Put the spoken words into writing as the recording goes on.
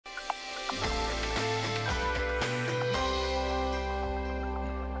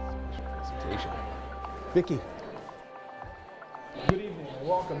conversation. Vicky. Good evening and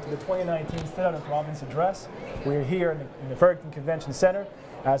welcome to the 2019 State of the Province Address. We're here in the Fredericton Convention Center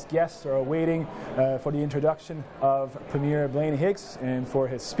as guests are waiting for the introduction of Premier Blaine Higgs and for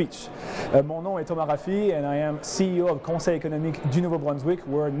his speech. Mon nom est Thomas Raffi and I am CEO of Conseil économique du Nouveau-Brunswick.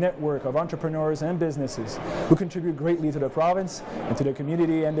 We're a network of entrepreneurs and businesses who contribute greatly to the province and to the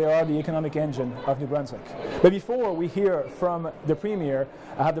community, and they are the economic engine of New Brunswick. But before we hear from the Premier,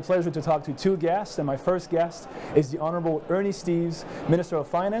 I have the pleasure to talk to two guests, and my first guest is the Honourable Ernie Steeves, Minister of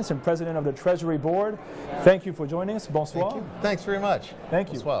Finance and President of the Treasury Board. Thank you for joining us. Bonsoir. Thank you. Thanks very much. Thank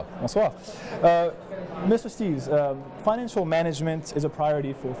you. Bonsoir. Bonsoir. Mr. Steeves, financial management is a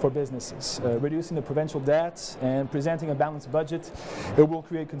priority for businesses. Reducing the provincial debt and presenting a balanced budget, it will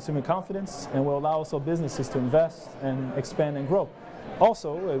create consumer confidence and will allow also businesses to invest and expand and grow.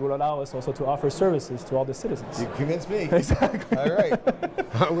 Also, it will allow us also to offer services to all the citizens. You convinced me. Exactly. All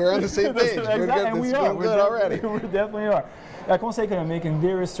right. We're on the same page. Exactly. We're good. And we are. are. We're good already. We definitely are. At Conseil économique, in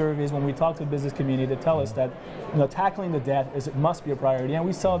various surveys, when we talk to the business community, they tell us that tackling the debt it must be a priority. And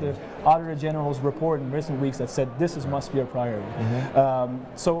we saw the Auditor General's report in recent weeks that said this must be a priority.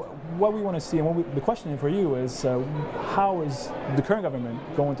 So what we want to see, and the question for you is, how is the current government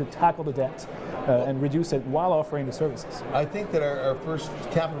going to tackle the debt and reduce it while offering the services? I think that our first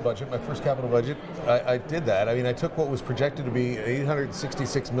capital budget, my first capital budget, I did that. I mean, I took what was projected to be an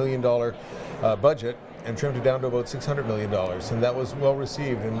 $866 million budget and trimmed it down to about $600 million, and that was well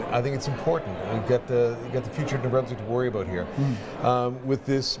received. And I think it's important. We've got the future of New Brunswick to worry about here. With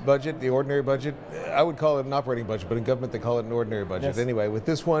this budget, the ordinary budget, I would call it an operating budget, but in government they call it an ordinary budget. Yes. Anyway, with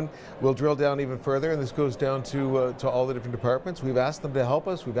this one, we'll drill down even further, and this goes down to all the different departments. We've asked them to help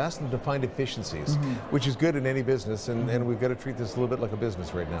us. We've asked them to find efficiencies, which is good in any business, and we've got to treat this a little bit like a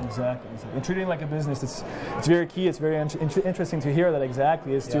business right now. Exactly. And treating it like a business, it's very key. It's very interesting to hear that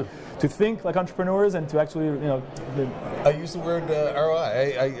exactly is to think like entrepreneurs and to actually, I use the word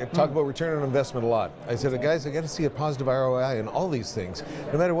ROI. I talk about return on investment a lot. I said, guys, I got to see a positive ROI in all these things.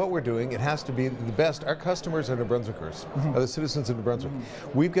 No matter what we're doing, it has to be the best. Our customers are New Brunswickers, are the citizens of New Brunswick.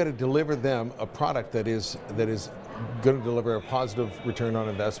 We've got to deliver them a product that is going to deliver a positive return on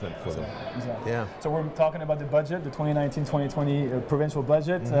investment for them. Exactly. Yeah. So we're talking about the budget, the 2019-2020 provincial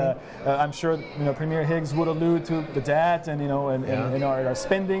budget. I'm sure Premier Higgs would allude to the debt and and our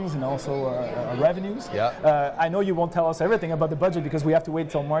spendings and also our revenues. Yeah. I know you won't tell us everything about the budget because we have to wait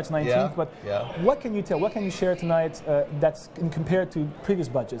till March 19th. But what can you tell? What can you share tonight that's compared to previous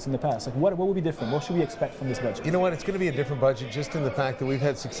budgets in the past? Like what will be different? What should we expect from this budget? You know what? It's going to be a different budget just in the fact that we've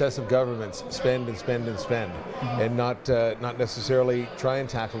had successive governments spend and spend and spend, and not necessarily try and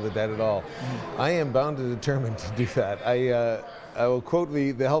tackle the debt at all. I am bound and determined to do that. I will quote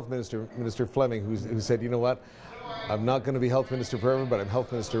the health minister, Minister Fleming, who said, you know what? I'm not going to be health minister forever, but I'm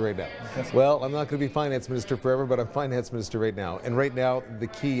health minister right now. Well, I'm not going to be finance minister forever, but I'm finance minister right now. And right now, the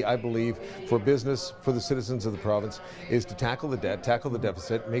key, I believe, for business, for the citizens of the province, is to tackle the debt, tackle the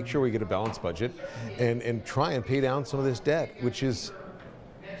deficit, make sure we get a balanced budget, and try and pay down some of this debt, which is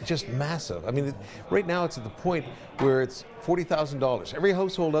just massive. I mean, right now it's at the point where it's $40,000. Every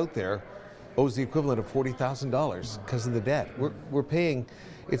household out there owes the equivalent of $40,000 because of the debt. We're paying,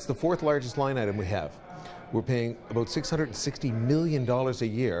 it's the fourth largest line item we have. We're paying about $660 million a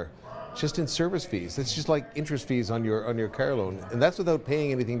year just in service fees. It's just like interest fees on your car loan, and that's without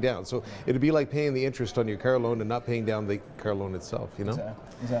paying anything down. So it'd be like paying the interest on your car loan and not paying down the car loan itself. You know,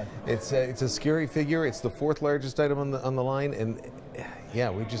 exactly. It's a scary figure. It's the fourth largest item on the line, and yeah,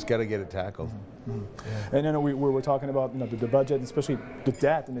 we just got to get it tackled. And then we're talking about the budget, especially the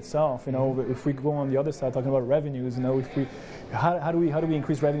debt in itself. If we go on the other side talking about revenues, how do we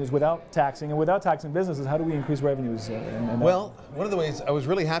increase revenues without taxing, and without taxing businesses, how do we increase revenues? Well, one of the ways, I was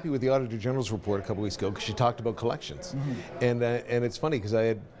really happy with the Auditor General's report a couple weeks ago because she talked about collections, and it's funny because I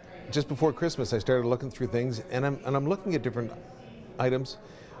had just before Christmas I started looking through things, and I'm looking at different items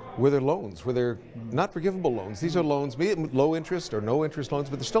where they're loans, where they're not forgivable loans. These are loans, be it low interest or no interest loans,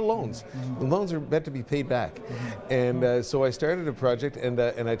 but they're still loans. The loans are meant to be paid back. And so I started a project, and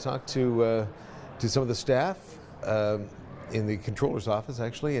I talked to some of the staff in the controller's office,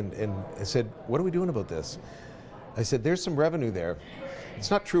 actually, and I said, what are we doing about this? I said, there's some revenue there.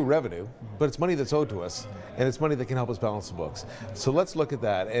 It's not true revenue, but it's money that's owed to us, and it's money that can help us balance the books. So let's look at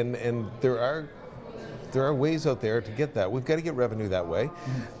that, and there are ways out there to get that. We've got to get revenue that way.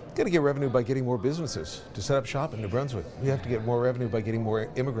 We've got to get revenue by getting more businesses to set up shop in New Brunswick. We have to get more revenue by getting more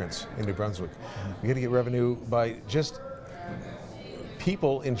immigrants in New Brunswick. We got to get revenue by just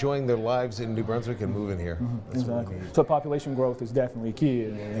people enjoying their lives in New Brunswick and moving here. Exactly. So population growth is definitely key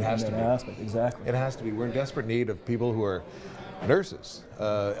in that aspect. Exactly. It has to be. We're in desperate need of people who are nurses,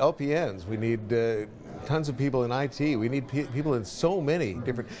 LPNs. We need tons of people in IT. We need people in so many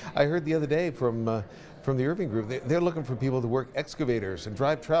different. I heard the other day from the Irving Group, they're looking for people to work excavators and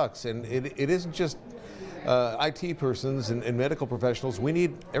drive trucks, and it isn't just IT persons and medical professionals. We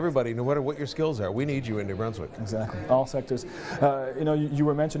need everybody, no matter what your skills are. We need you in New Brunswick. Exactly, all sectors. You know, you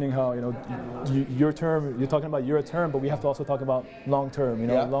were mentioning how, you know, your term. You're talking about your term, but we have to also talk about long term. You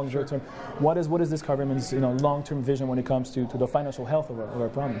know, yeah, long term. What is this government's, you know, long term vision when it comes to the financial health of our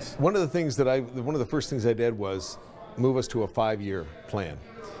province? One of the first things I did was move us to a 5-year plan.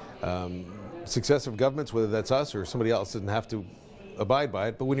 Successive governments, whether that's us or somebody else, didn't have to abide by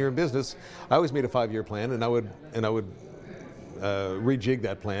it. But when you're in business, I always made a 5-year plan, and I would rejig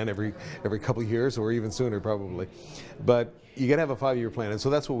that plan every couple of years, or even sooner probably. But you got to have a 5-year plan, and so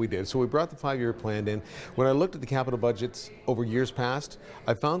that's what we did. So we brought the 5-year plan in. When I looked at the capital budgets over years past,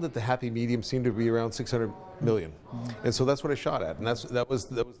 I found that the happy medium seemed to be around 600 million, and so that's what I shot at, and that was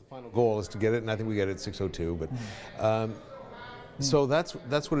the final goal, is to get it, and I think we got it at 602. But so that's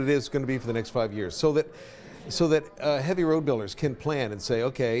what it is going to be for the next 5 years. So that heavy road builders can plan and say,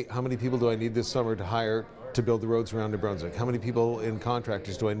 okay, how many people do I need this summer to hire to build the roads around New Brunswick? How many people in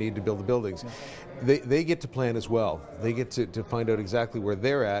contractors do I need to build the buildings? They get to plan as well. They get to find out exactly where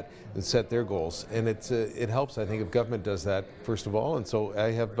they're at and set their goals. And it helps, I think, if government does that first of all. And so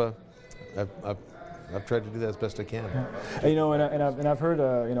I've tried to do that as best I can. Yeah. You know, and I've heard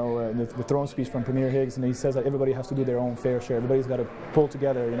you know, the throne speech from Premier Higgs, and he says that everybody has to do their own fair share. Everybody's got to pull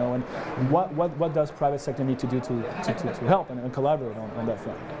together. You know, and what does private sector need to do to help and collaborate on that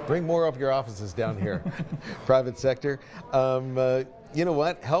front? Bring more of your offices down here, private sector. You know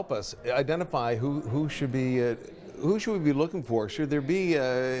what? Help us identify who should be. Who should we be looking for? Should there be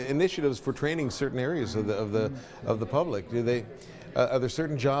initiatives for training certain areas of the public? Are there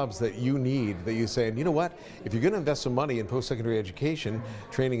certain jobs that you need, that you say, you know what, if you're going to invest some money in post-secondary education,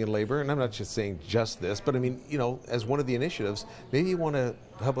 training and labor, and I'm not just saying just this, but I mean, you know, as one of the initiatives, maybe you want to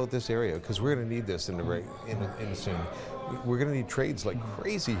help out this area, because we're going to need this in soon. We're going to need trades like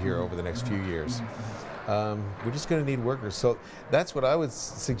crazy here over the next few years. We're just going to need workers. So that's what I would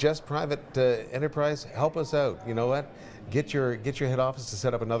suggest. Private enterprise, help us out. You know what? Get your head office to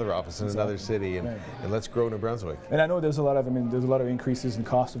set up another office in another city, and let's grow New Brunswick. And I know there's a lot of increases in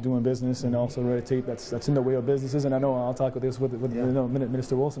cost of doing business, and also red tape that's in the way of businesses. And I know I'll talk with this with you know,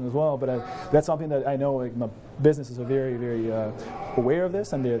 Minister Wilson as well. But that's something that I know, like, businesses are very aware of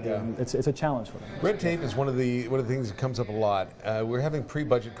this, and it's a challenge for them. Red tape is one of the things that comes up a lot. We're having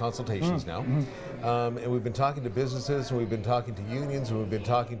pre-budget consultations now, and we've been talking to businesses, and we've been talking to unions, and we've been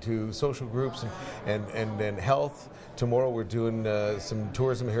talking to social groups and health. Tomorrow we're doing some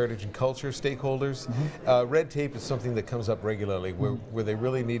tourism, heritage, and culture stakeholders. Red tape is something that comes up regularly, where they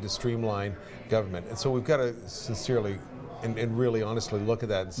really need to streamline government, and so we've got to sincerely and really honestly look at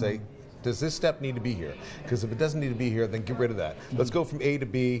that and say, does this step need to be here? Because if it doesn't need to be here, then get rid of that. Let's go from A to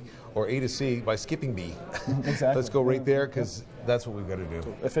B or A to C by skipping B. Exactly. Let's go right there, because that's what we've got to do.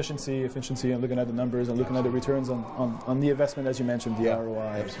 So efficiency, and looking at the numbers and looking at the returns on the investment, as you mentioned, the ROI.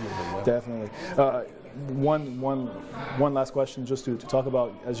 Absolutely. Yeah. Definitely. One last question, just to talk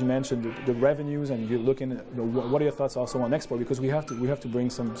about, as you mentioned, the revenues, and you're looking at, what are your thoughts also on export? Because we have to bring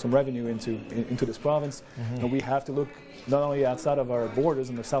some revenue into this province, and we have to look not only outside of our borders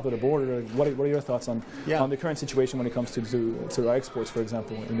and the south of the border. What are your thoughts on the current situation when it comes to our exports, for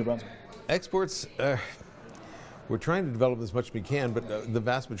example, in New Brunswick? Exports. We're trying to develop as much as we can, but the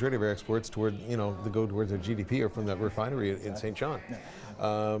vast majority of our exports that go towards our GDP are from that refinery in St. John.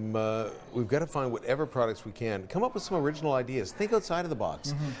 We've got to find whatever products we can. Come up with some original ideas. Think outside of the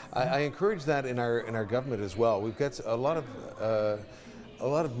box. I encourage that in our government as well. We've got a lot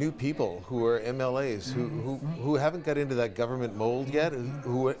of new people who are MLAs who haven't got into that government mold yet,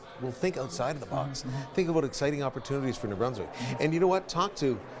 who will think outside of the box. Think about exciting opportunities for New Brunswick. And you know what? Talk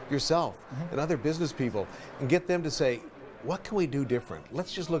to yourself and other business people and get them to say, what can we do different?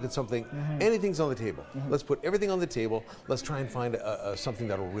 Let's just look at something. Anything's on the table. Let's put everything on the table. Let's try and find something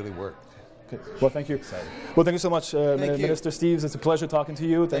that will really work. Okay. Well, thank you. Well, thank you so much, Minister Steeves. It's a pleasure talking to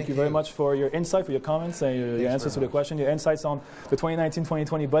you. Thank you very much for your insight, for your comments, and your answers to the question, your insights on the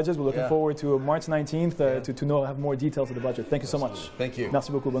 2019-2020 budget. We're looking forward to March 19th to have more details of the budget. Thank you so much. Thank you.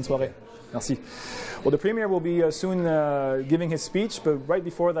 Merci beaucoup. Bonne soirée. Merci. Well, the Premier will be soon giving his speech, but right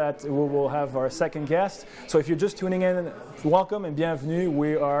before that, we'll have our second guest. So if you're just tuning in, welcome and bienvenue.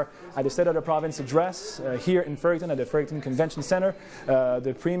 We are at the State of the Province address here in Fredericton at the Fredericton Convention Center.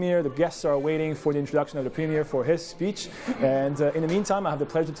 The Premier, the guests are waiting for the introduction of the Premier for his speech. And in the meantime, I have the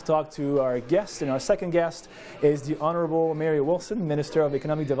pleasure to talk to our guest. And our second guest is the Honorable Mary Wilson, Minister of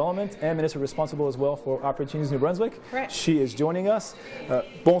Economic Development and Minister responsible as well for Opportunities New Brunswick. Correct. She is joining us.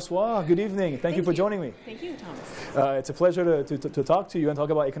 Bonsoir, good evening. Thank you for joining me. Thank you, Thomas. It's a pleasure to talk to you and talk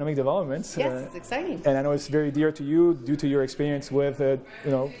about economic development. Yes, it's exciting. And I know it's very dear to you due to your experience with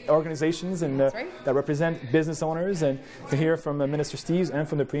organizations and that represent business owners. And to hear from Minister Steeves and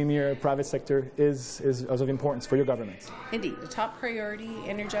from the Premier, private sector is of importance for your government. Indeed. The top priority,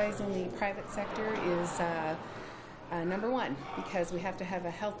 energizing the private sector, is number one, because we have to have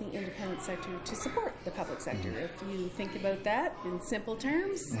a healthy, independent sector to support the public sector. If you think about that in simple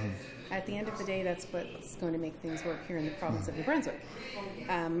terms, at the end of the day, that's what's going to make things work here in the province of New Brunswick.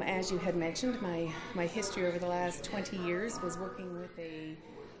 As you had mentioned, my history over the last 20 years was working with a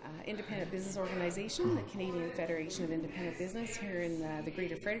independent business organization, the Canadian Federation of Independent Business, here in the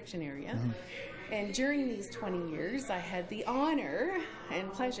greater Fredericton area. And during these 20 years, I had the honor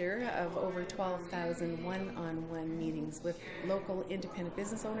and pleasure of over 12,000 one-on-one meetings with local independent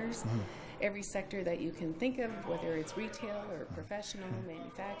business owners, every sector that you can think of, whether it's retail or professional,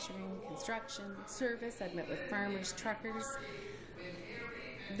 manufacturing, construction, service. I've met with farmers, truckers.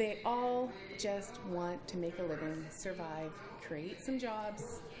 They all just want to make a living, survive, create some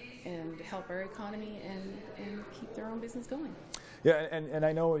jobs, and help our economy and keep their own business going. Yeah, and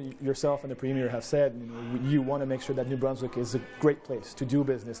I know yourself and the Premier have said you want to make sure that New Brunswick is a great place to do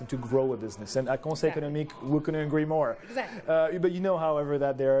business and to grow a business. And at Conseil économique, we couldn't agree more. Exactly. But you know, however,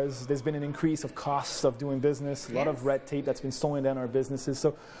 that there's been an increase of costs of doing business, a lot of red tape that's been slowing down our businesses.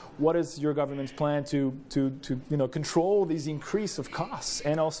 So what is your government's plan to control these increase of costs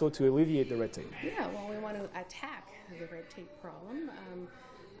and also to alleviate the red tape? Yeah, well, we want to attack the red tape problem.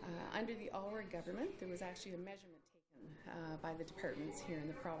 Under the Allred government, there was actually a measurement by the departments here in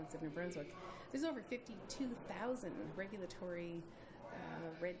the province of New Brunswick. There's over 52,000 regulatory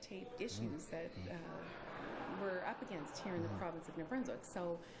red tape issues that we're up against here in the province of New Brunswick.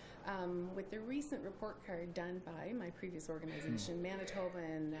 So with the recent report card done by my previous organization, Manitoba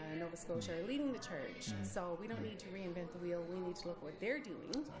and Nova Scotia are leading the charge. So we don't need to reinvent the wheel. We need to look at what they're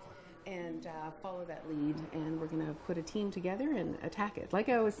doing and follow that lead, and we're going to put a team together and attack it. Like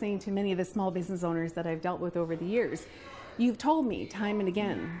I was saying to many of the small business owners that I've dealt with over the years, you've told me time and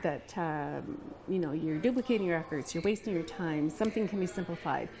again that you're duplicating your efforts, you're wasting your time, something can be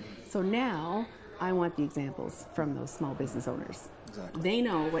simplified. So now I want the examples from those small business owners. Exactly. They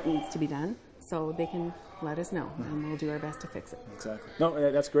know what needs to be done, so they can let us know, and we'll do our best to fix it. Exactly.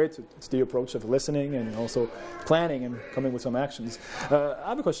 No, that's great. It's the approach of listening and also planning and coming with some actions. I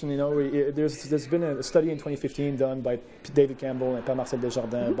have a question. There's been a study in 2015 done by David Campbell and Marcel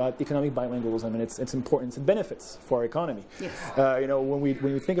Desjardins about economic bilingualism and its importance and benefits for our economy. Yes. When we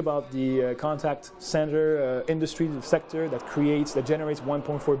think about the contact center industry sector that generates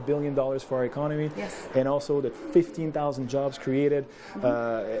 $1.4 billion for our economy, yes, and also the 15,000 jobs created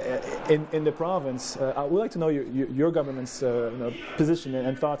in the province. I would like to know your government's position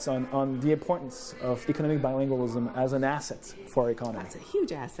and thoughts on the importance of economic bilingualism as an asset for our economy. That's a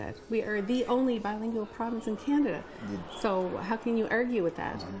huge asset. We are the only bilingual province in Canada. So how can you argue with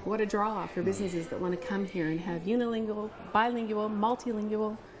that? What a draw for businesses that want to come here and have unilingual, bilingual,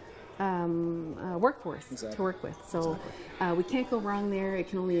 multilingual workforce to work with. So we can't go wrong there. It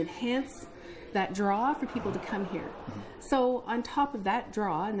can only enhance that draw for people to come here. So on top of that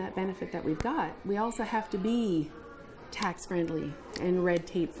draw and that benefit that we've got, we also have to be tax friendly and red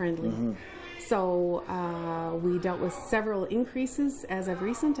tape friendly. So we dealt with several increases as of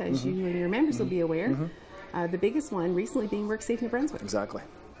recent, as you and your members will be aware. The biggest one recently being WorkSafe New Brunswick. Exactly.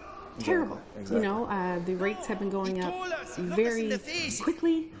 Terrible. Exactly. The rates have been going up very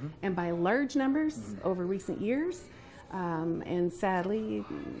quickly and by large numbers over recent years. And sadly,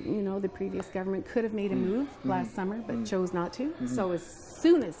 the previous government could have made a move last summer, but chose not to. So as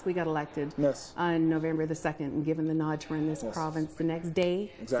soon as we got elected on November the 2nd and given the nod to run this province, the next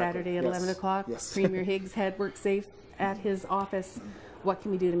day, Saturday at 11 o'clock, Premier Higgs had WorkSafe at his office. What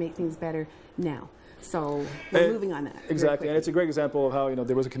can we do to make things better now? So we're moving on that. Exactly, and it's a great example of how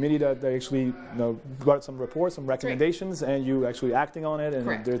there was a committee that actually brought some reports, some recommendations, and you actually acting on it.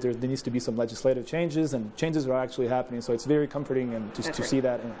 And there needs to be some legislative changes, and changes are actually happening. So it's very comforting and to see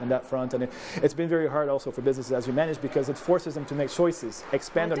that in that front. And it's been very hard also for businesses as we manage, because it forces them to make choices,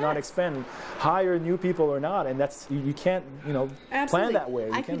 expand or not expand, hire new people or not, and that's you can't plan that way.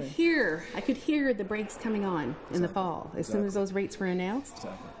 I could hear the brakes coming on in the fall as soon as those rates were announced.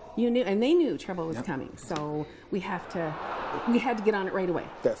 You knew, and they knew trouble was coming. So we had to get on it right away.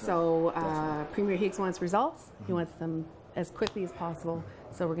 Definitely. So Premier Higgs wants results. He wants them as quickly as possible.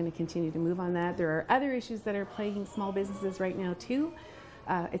 So we're going to continue to move on that. There are other issues that are plaguing small businesses right now too.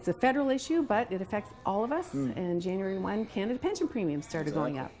 It's a federal issue, but it affects all of us. And January 1, Canada pension premiums started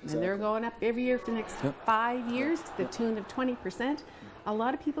going up. And they're going up every year for the next 5 years to the tune of 20%. A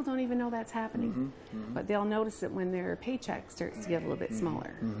lot of people don't even know that's happening. But they'll notice it when their paycheck starts to get a little bit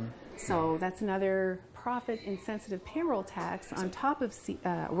smaller. So that's another profit-insensitive payroll tax on top of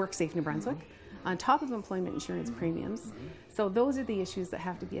WorkSafe New Brunswick, on top of employment insurance premiums. So those are the issues that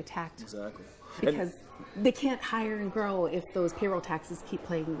have to be attacked. Exactly. Because they can't hire and grow if those payroll taxes keep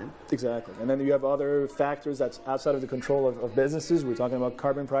plaguing them. Exactly. And then you have other factors that's outside of the control of businesses. We're talking about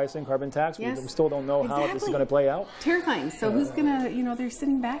carbon pricing, carbon tax. Yes. We still don't know how this is going to play out. Terrifying. So who's going to, you know, they're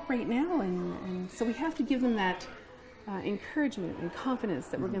sitting back right now. And so we have to give them that encouragement and confidence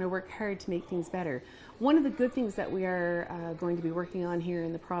that we're going to work hard to make things better. One of the good things that we are going to be working on here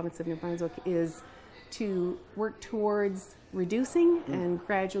in the province of New Brunswick is to work towards reducing and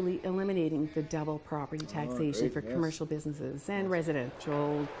gradually eliminating the double property taxation for commercial businesses and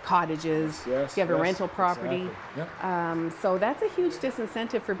residential cottages. If you have a rental property. So that's a huge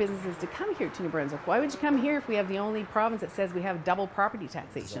disincentive for businesses to come here to New Brunswick. Why would you come here if we have the only province that says we have double property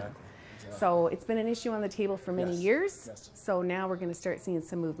taxation? So it's been an issue on the table for many years. So now we're going to start seeing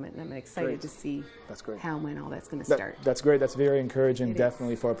some movement, and I'm excited to see how and when all that's going to start. That's great. That's very encouraging,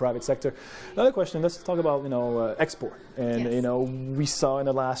 definitely for our private sector. Another question. Let's talk about export. And we saw in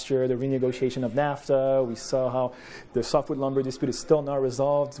the last year the renegotiation of NAFTA. We saw how the softwood lumber dispute is still not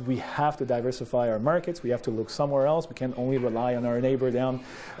resolved. We have to diversify our markets. We have to look somewhere else. We can't only rely on our neighbor down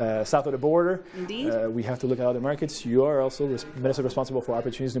south of the border. Indeed. We have to look at other markets. You are also minister responsible for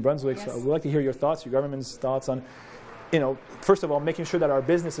opportunities in New Brunswick. So I would like to hear your thoughts, your government's thoughts on, first of all, making sure that our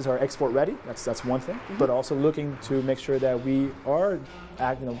businesses are export ready. That's one thing. But also looking to make sure that we are,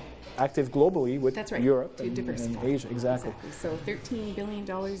 active globally with Europe and Asia. Exactly. So $13 billion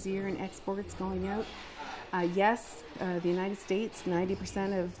a year in exports going out. Yes, the United States,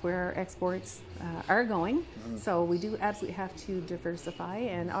 90% of where our exports are going. So we do absolutely have to diversify,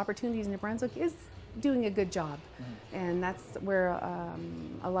 and Opportunities in New Brunswick is doing a good job. And that's where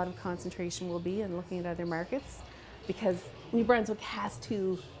a lot of concentration will be in looking at other markets, because New Brunswick has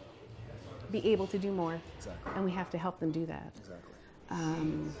to be able to do more, and we have to help them do that.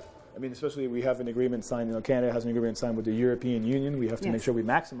 I mean, especially we have an agreement signed, Canada has an agreement signed with the European Union. We have to make sure we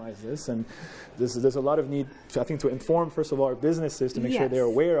maximize this. And there's a lot of need, I think, to inform, first of all, our businesses to make sure they're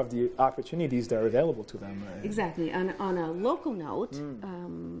aware of the opportunities that are available to them. Exactly. On a local note,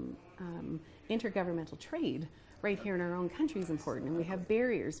 intergovernmental trade right here in our own country is important. And we have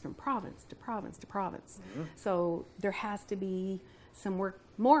barriers from province to province to province. So there has to be some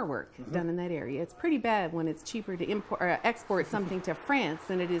more work done in that area. It's pretty bad when it's cheaper to import or export something to France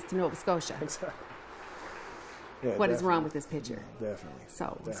than it is to Nova Scotia. What is wrong with this picture?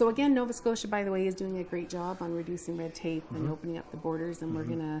 So again, Nova Scotia, by the way, is doing a great job on reducing red tape and opening up the borders, and we're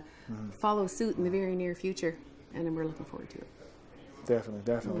going to follow suit in the very near future, and we're looking forward to it.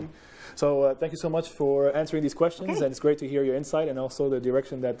 Definitely. So thank you so much for answering these questions, and it's great to hear your insight and also the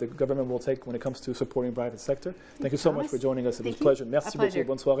direction that the government will take when it comes to supporting private sector. Thank you so much for joining us. It was a pleasure. Merci beaucoup.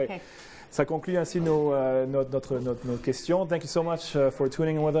 Bonne soirée. Ça conclut ainsi nos questions. Thank you so much for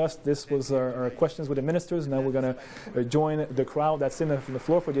tuning in with us. This was our questions with the ministers. Now we're going to join the crowd that's in the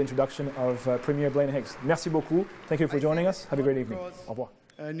floor for the introduction of Premier Blaine Higgs. Merci beaucoup. Thank you for joining us. Have a great evening. Au revoir.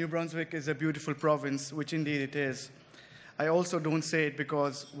 New Brunswick is a beautiful province, which indeed it is. I also don't say it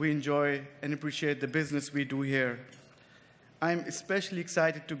because we enjoy and appreciate the business we do here. I'm especially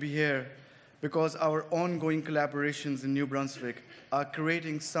excited to be here because our ongoing collaborations in New Brunswick are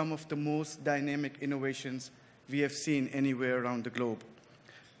creating some of the most dynamic innovations we have seen anywhere around the globe.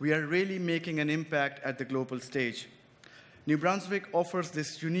 We are really making an impact at the global stage. New Brunswick offers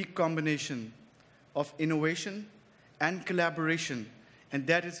this unique combination of innovation and collaboration, and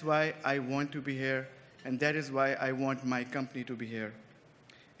that is why I want to be here. And that is why I want my company to be here.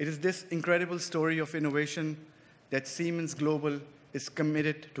 It is this incredible story of innovation that Siemens Global is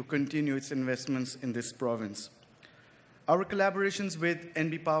committed to continue its investments in this province. Our collaborations with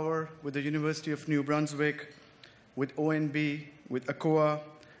NB Power, with the University of New Brunswick, with ONB, with ACOA,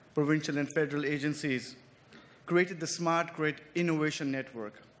 provincial and federal agencies, created the Smart Grid Innovation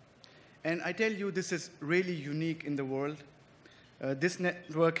Network. And I tell you, this is really unique in the world. This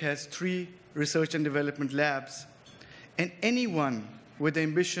network has 3 research and development labs, and anyone with the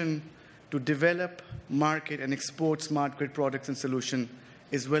ambition to develop, market, and export smart grid products and solutions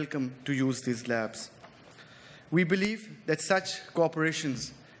is welcome to use these labs. We believe that such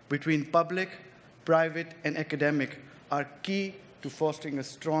cooperations between public, private, and academic are key to fostering a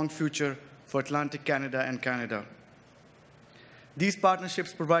strong future for Atlantic Canada and Canada. These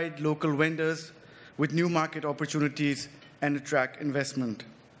partnerships provide local vendors with new market opportunities and attract investment.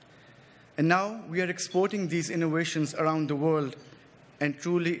 And now we are exporting these innovations around the world and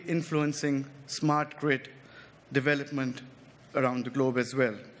truly influencing smart grid development around the globe as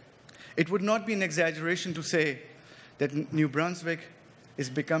well. It would not be an exaggeration to say that New Brunswick is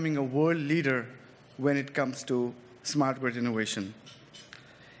becoming a world leader when it comes to smart grid innovation.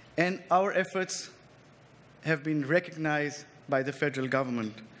 And our efforts have been recognized by the federal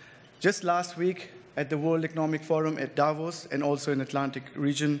government. Just last week at the World Economic Forum at Davos and also in Atlantic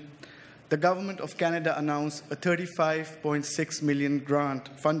region, the Government of Canada announced a $35.6 million grant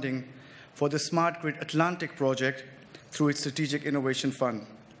funding for the Smart Grid Atlantic project through its Strategic Innovation Fund.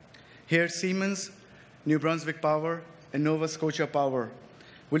 Here, Siemens, New Brunswick Power, and Nova Scotia Power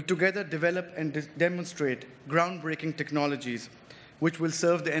will together develop and demonstrate groundbreaking technologies which will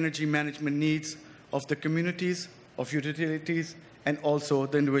serve the energy management needs of the communities, of utilities, and also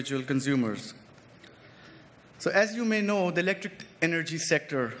the individual consumers. So as you may know, the electric energy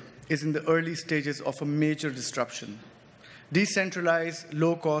sector is in the early stages of a major disruption. Decentralized,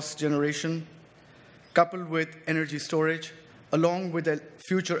 low-cost generation, coupled with energy storage, along with the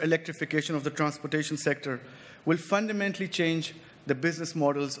future electrification of the transportation sector, will fundamentally change the business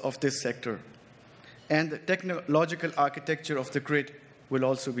models of this sector. And the technological architecture of the grid will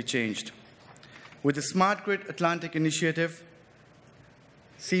also be changed. With the Smart Grid Atlantic initiative,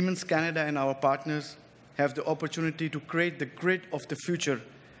 Siemens Canada and our partners have the opportunity to create the grid of the future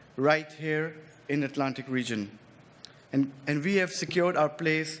right here in the Atlantic region. And we have secured our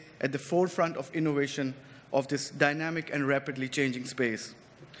place at the forefront of innovation of this dynamic and rapidly changing space.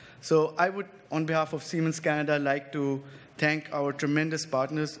 So I would, on behalf of Siemens Canada, like to thank our tremendous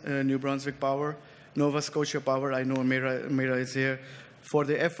partners, New Brunswick Power, Nova Scotia Power, I know Amira is here, for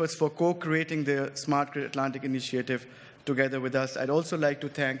their efforts for co-creating the Smart Grid Atlantic initiative together with us. I'd also like to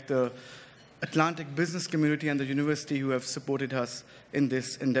thank the Atlantic business community and the university who have supported us in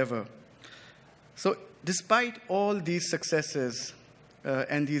this endeavor. So despite all these successes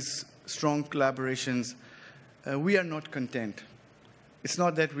and these strong collaborations, we are not content. It's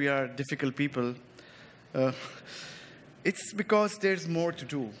not that we are difficult people. It's because there's more to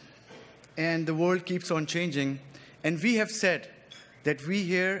do. And the world keeps on changing. And we have said that we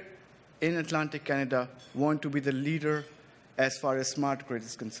here in Atlantic Canada want to be the leader as far as smart grid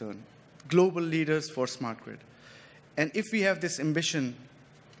is concerned. Global leaders for smart grid. And if we have this ambition,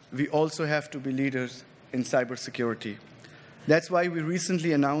 we also have to be leaders in cybersecurity. That's why we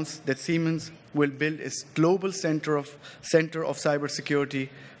recently announced that Siemens will build its global center of cybersecurity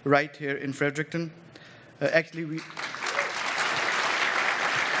right here in Fredericton. Actually, we...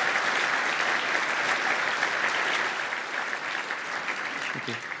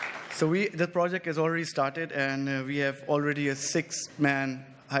 Okay. So the project has already started, and we have already a 6-man,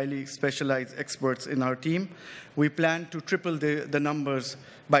 highly specialized experts in our team. We plan to triple the numbers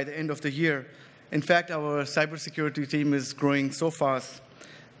by the end of the year. In fact, our cybersecurity team is growing so fast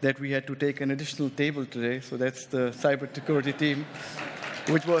that we had to take an additional table today. So that's the cybersecurity team,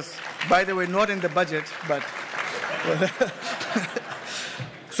 which was, by the way, not in the budget, but...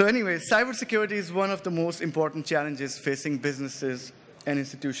 So anyway, cybersecurity is one of the most important challenges facing businesses and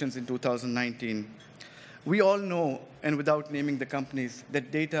institutions in 2019. We all know, and without naming the companies, that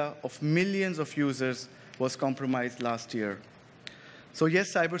data of millions of users was compromised last year. So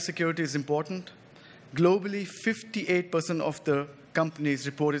yes, cybersecurity is important. Globally, 58% of the companies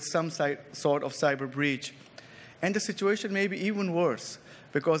reported some sort of cyber breach. And the situation may be even worse,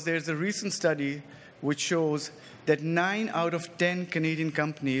 because there's a recent study which shows that 9 out of 10 Canadian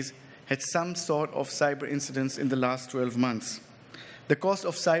companies had some sort of cyber incidents in the last 12 months. The cost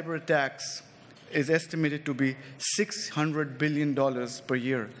of cyber attacks is estimated to be $600 billion per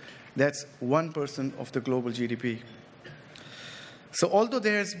year. That's 1% of the global GDP. So although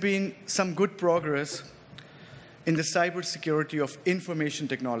there has been some good progress in the cybersecurity of information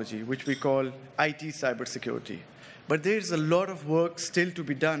technology, which we call IT cybersecurity, but there's a lot of work still to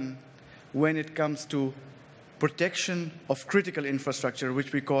be done when it comes to protection of critical infrastructure,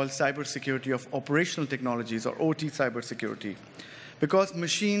 which we call cybersecurity of operational technologies, or OT cybersecurity. Because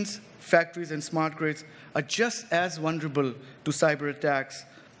machines, factories, and smart grids are just as vulnerable to cyber attacks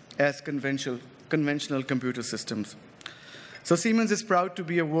as conventional computer systems. So Siemens is proud to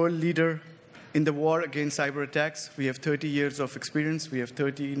be a world leader in the war against cyber attacks. We have 30 years of experience. We have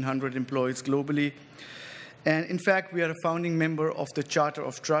 1,300 employees globally. And in fact, we are a founding member of the Charter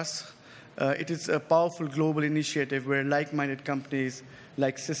of Trust. It is a powerful global initiative where like-minded companies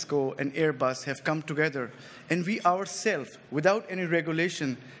like Cisco and Airbus have come together, and we ourselves, without any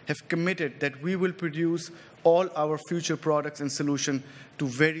regulation, have committed that we will produce all our future products and solutions to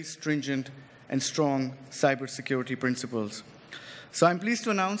very stringent and strong cybersecurity principles. So I'm pleased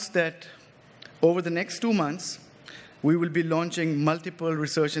to announce that over the next 2 months, we will be launching multiple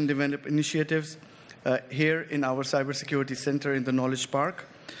research and development initiatives here in our cybersecurity center in the Knowledge Park.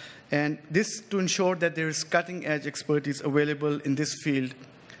 And this to ensure that there is cutting-edge expertise available in this field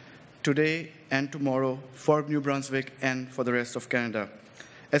today and tomorrow for New Brunswick and for the rest of Canada.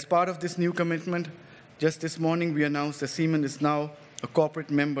 As part of this new commitment, just this morning we announced that Siemens is now a corporate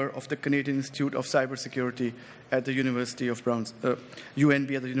member of the Canadian Institute of Cybersecurity at the University of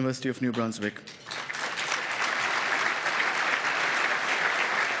UNB at the University of New Brunswick.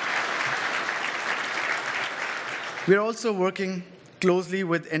 We are also working closely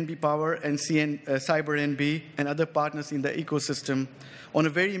with NB Power and Cyber NB and other partners in the ecosystem on a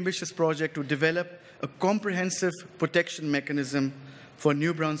very ambitious project to develop a comprehensive protection mechanism for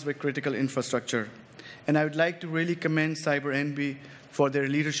New Brunswick critical infrastructure. And I would like to really commend Cyber NB for their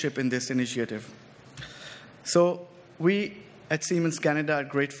leadership in this initiative. So we at Siemens Canada are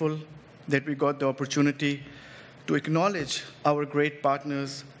grateful that we got the opportunity to acknowledge our great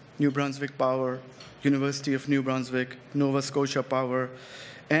partners, New Brunswick Power, University of New Brunswick, Nova Scotia Power,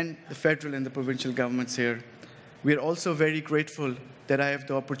 and the federal and the provincial governments here. We are also very grateful that I have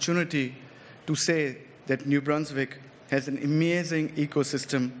the opportunity to say that New Brunswick has an amazing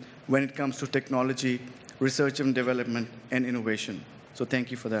ecosystem when it comes to technology, research and development, and innovation. So thank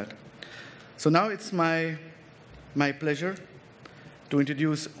you for that. So now it's my pleasure to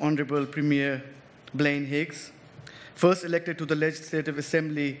introduce Honorable Premier Blaine Higgs. First elected to the Legislative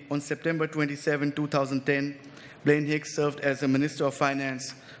Assembly on September 27, 2010, Blaine Higgs served as a Minister of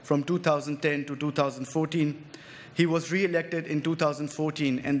Finance from 2010 to 2014. He was re-elected in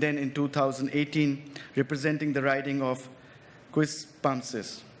 2014 and then in 2018, representing the riding of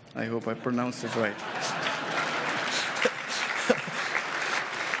Quispamsis. I hope I pronounced it right.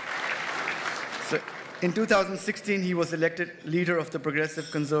 So, in 2016, he was elected leader of the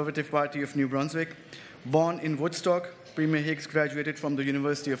Progressive Conservative Party of New Brunswick. Born in Woodstock, Premier Higgs graduated from the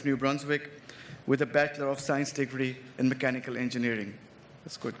University of New Brunswick with a Bachelor of Science degree in Mechanical Engineering.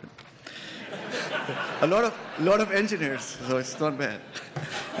 That's good. a lot of engineers, so it's not bad.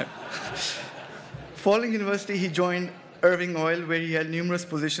 Following university, he joined Irving Oil, where he held numerous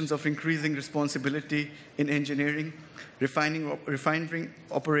positions of increasing responsibility in engineering, refining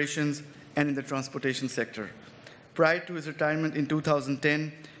operations, and in the transportation sector. Prior to his retirement in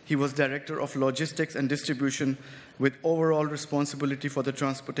 2010, he was Director of Logistics and Distribution with overall responsibility for the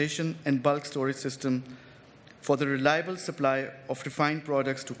transportation and bulk storage system for the reliable supply of refined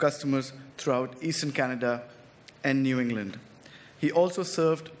products to customers throughout Eastern Canada and New England. He also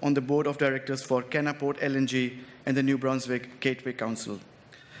served on the Board of Directors for Canaport LNG and the New Brunswick Gateway Council.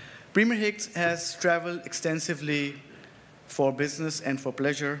 Premier Higgs has traveled extensively for business and for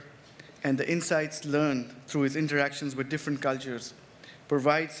pleasure, and the insights learned through his interactions with different cultures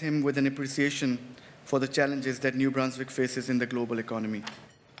provides him with an appreciation for the challenges that New Brunswick faces in the global economy.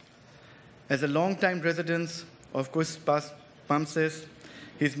 As a long-time resident of Quispamsis,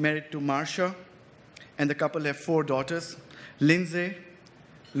 he's married to Marcia, and the couple have 4 daughters: Lindsay,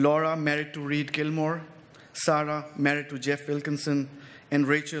 Laura, married to Reed Gilmore, Sarah, married to Jeff Wilkinson, and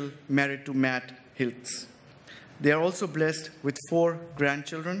Rachel, married to Matt Hiltz. They are also blessed with 4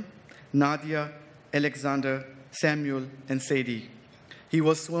 grandchildren: Nadia, Alexander, Samuel, and Sadie. He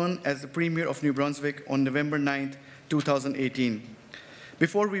was sworn as the Premier of New Brunswick on November 9, 2018.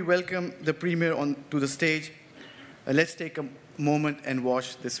 Before we welcome the Premier to the stage, let's take a moment and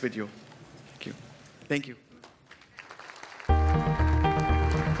watch this video. Thank you. Thank you.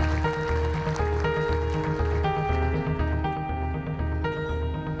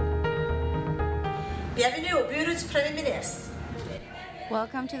 Bienvenue au bureau du Premier ministre.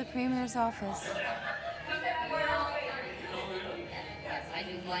 Welcome to the Premier's office. I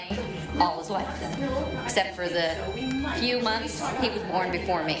knew Blaine all his life, except for the few months he was born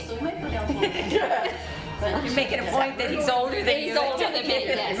before me. You're making a point that he's older than you. He's older than me,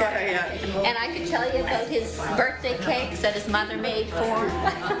 yes. And I could tell you about his birthday cakes that his mother made for him.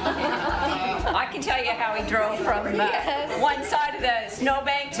 I can tell you how he drove from one side of the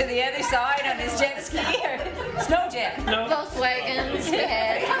snowbank to the other side on his jet ski or snow jet. Both wagons we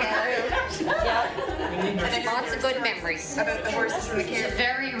had together. Yeah. Lots of good memories. About the horses and the He's kids. a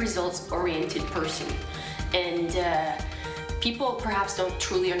very results-oriented person, and people perhaps don't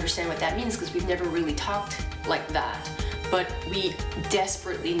truly understand what that means because we've never really talked like that, but we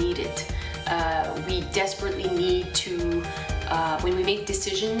desperately need it. we desperately need to, when we make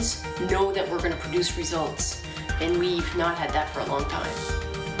decisions, know that we're going to produce results. And we've not had that for a long time.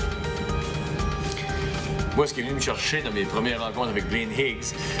 Moi, ce qui est venu me chercher dans mes premières rencontres avec Blaine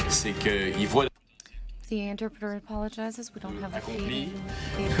Higgs, c'est qu'il voit The interpreter apologizes. We don't have a accompli.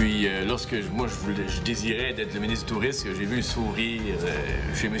 feed. Puis, lorsque je désirais d'être le ministre du Tourisme, j'ai vu un sourire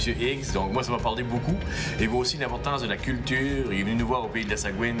chez M. Higgs. Donc, moi, ça m'a parlé beaucoup. Il voit aussi l'importance de la culture. Il est venu nous voir au pays de la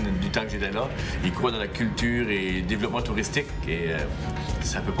Sagouine du temps que j'étais là. Il croit dans la culture et le développement touristique. Et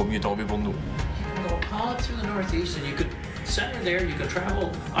ça ne peut pas mieux tomber pour nous. All through the Northeast, and you could center there, you could travel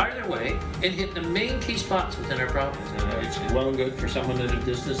either way and hit the main key spots within our province. It's well and good for someone at a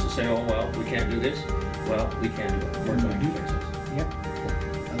distance to say, oh, well, we can't do this. Well, we can do it. We're going to fix it. Yep.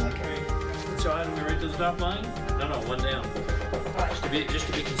 I like it. So how do we rate the top line? No, one down. Just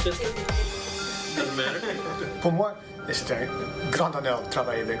to be consistent. Doesn't matter. Pour moi, c'est un grand honneur de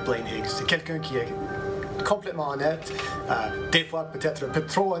travailler avec Blaine Higgs. C'est quelqu'un qui est complètement honnête, des fois peut-être un peu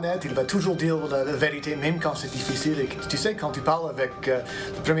trop honnête, il va toujours dire la vérité même quand c'est difficile. Et tu sais, quand tu parles avec le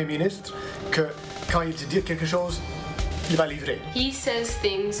Premier ministre, que quand il te dit quelque chose, il va livrer. He says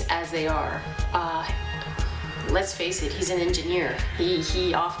things as they are. Let's face it, he's an engineer.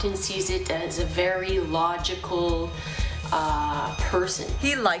 He often sees it as a very logical person.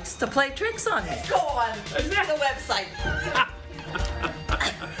 He likes to play tricks on me. Go on, the website.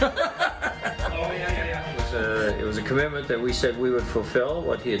 It was a commitment that we said we would fulfill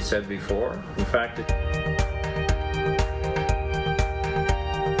what he had said before. In fact,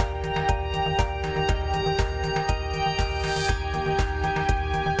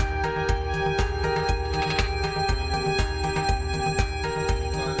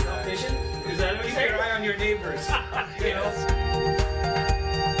 Is that what you say? Keep your eye on your neighbors. You know?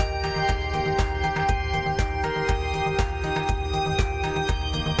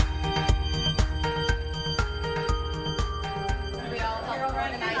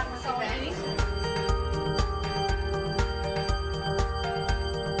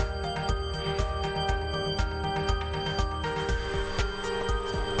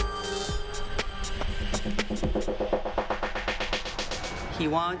 He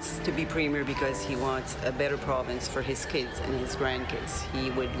wants to be Premier because he wants a better province for his kids and his grandkids.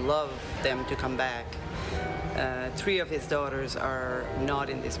 He would love them to come back. 3 of his daughters are not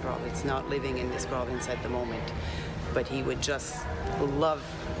in this province, not living in this province at the moment. But he would just love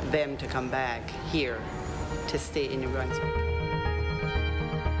them to come back here to stay in New Brunswick.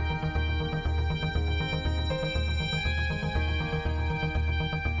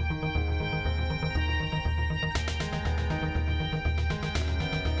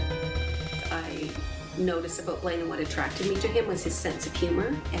 Notice about Blaine and what attracted me to him was his sense of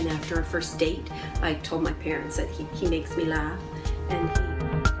humor. And after our first date, I told my parents that he makes me laugh, and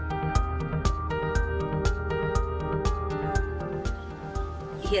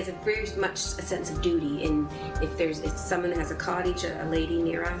he has a very much a sense of duty. And if someone has a cottage, a lady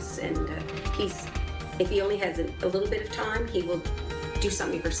near us, and if he only has a little bit of time, he will do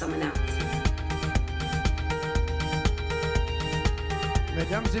something for someone else.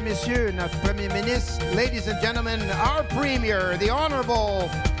 Mesdames et messieurs, notre Premier ministre, ladies and gentlemen, our Premier, the Honorable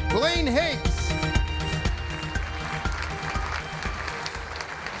Blaine Higgs.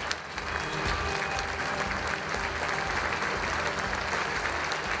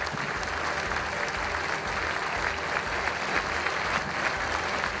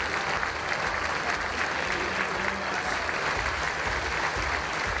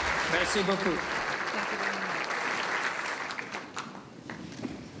 merci beaucoup.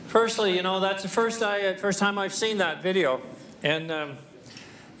 Firstly, you know, that's the first time I've seen that video, and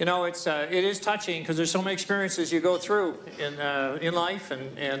you know, it is touching because there's so many experiences you go through in life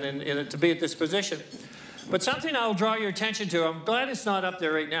and to be at this position. But something I'll draw your attention to. I'm glad it's not up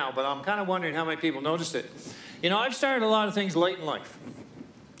there right now, but I'm kind of wondering how many people noticed it. You know, I've started a lot of things late in life,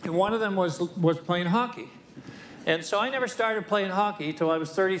 and one of them was playing hockey, and so I never started playing hockey till I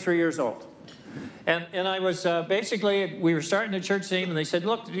was 33 years old. And I was basically, we were starting a church team, and they said,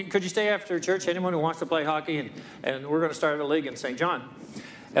 look, could you stay after church, anyone who wants to play hockey, and we're going to start a league in St. John.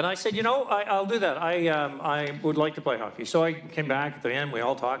 And I said, you know, I'll do that. I would like to play hockey. So I came back at the end, we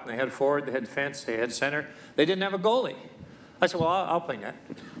all talked, and they had forward, they had defense, they had center. They didn't have a goalie. I said, well, I'll play net.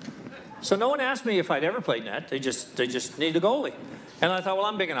 So no one asked me if I'd ever played net. They just need a goalie. And I thought, well,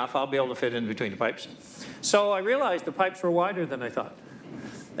 I'm big enough. I'll be able to fit in between the pipes. So I realized the pipes were wider than I thought.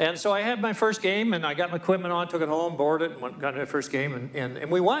 And so I had my first game, and I got my equipment on, took it home, boarded it, got my first game,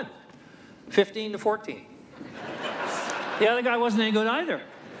 and we won, 15-14. The other guy wasn't any good either.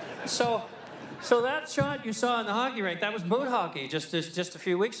 So So that shot you saw in the hockey rink, that was boot hockey just a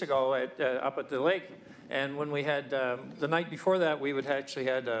few weeks ago up at the lake. And when we had, the night before that, we would actually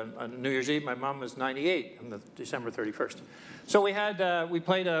had on New Year's Eve, my mom was 98 on the December 31st. So we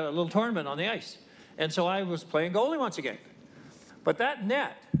played a little tournament on the ice. And so I was playing goalie once again. But that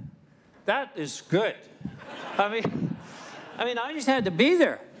net, that is good. I mean, I just had to be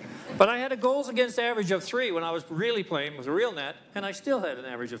there. But I had a goals against average of 3 when I was really playing with a real net, and I still had an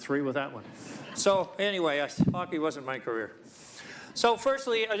average of 3 with that one. So anyway, hockey wasn't my career. So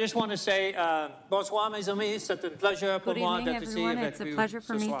firstly, I just want to say, bonsoir mes amis, c'est un plaisir pour moi d'être ici avec vous. It's a pleasure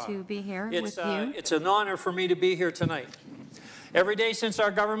for me to be here with you. It's an honor for me to be here tonight. Every day since our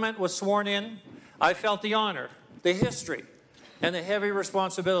government was sworn in, I felt the honor, the history, and the heavy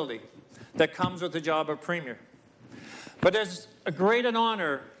responsibility that comes with the job of Premier. But as great an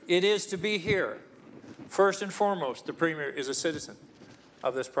honor it is to be here, first and foremost, the Premier is a citizen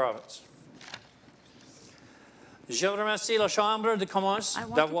of this province. Je remercie la Chambre de Commerce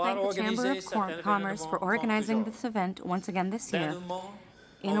d'avoir organisé the Chamber of Commerce for organizing this event once again this year.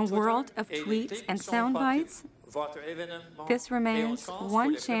 In a world of tweets and sound bites, this remains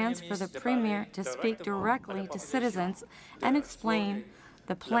one chance for the Premier to speak directly to citizens and explain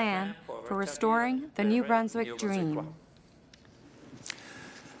the plan for restoring the New Brunswick dream.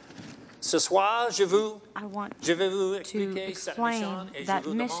 Ce soir, I want to explain that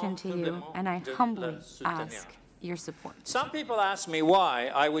mission to you, and I humbly ask your support. Some people ask me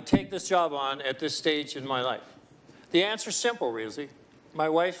why I would take this job on at this stage in my life. The answer is simple, really. My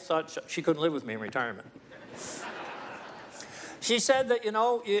wife thought she couldn't live with me in retirement. She said that, you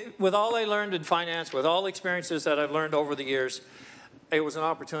know, with all I learned in finance, with all the experiences that I've learned over the years, it was an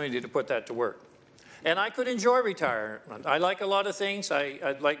opportunity to put that to work. And I could enjoy retirement. I like a lot of things.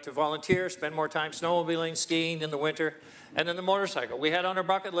 I'd like to volunteer, spend more time snowmobiling, skiing in the winter, and then the motorcycle. We had on our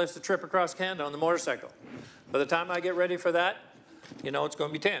bucket list a trip across Canada on the motorcycle. By the time I get ready for that, you know, it's going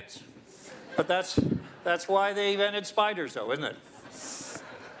to be tense. But that's why they invented spiders, though, isn't it?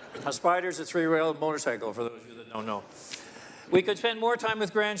 A spider's a 3-railed motorcycle, for those of you that don't know. We could spend more time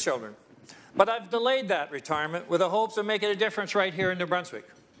with grandchildren. But I've delayed that retirement with the hopes of making a difference right here in New Brunswick.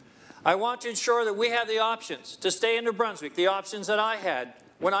 I want to ensure that we have the options to stay in New Brunswick, the options that I had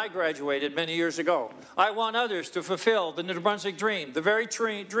when I graduated many years ago. I want others to fulfill the New Brunswick dream, the very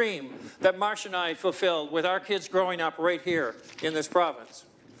dream that Marcia and I fulfilled with our kids growing up right here in this province.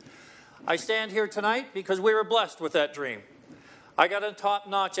 I stand here tonight because we were blessed with that dream. I got a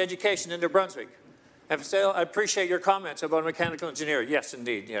top-notch education in New Brunswick. And I appreciate your comments about mechanical engineer. Yes,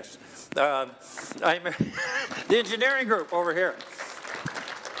 indeed, yes. I'm the engineering group over here.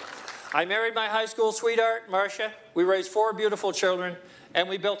 I married my high school sweetheart, Marcia. We raised 4 beautiful children, and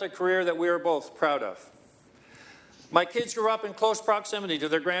we built a career that we were both proud of. My kids grew up in close proximity to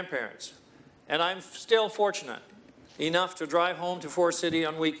their grandparents, and I'm still fortunate enough to drive home to Forest City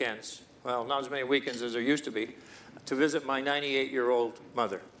on weekends, well, not as many weekends as there used to be, to visit my 98-year-old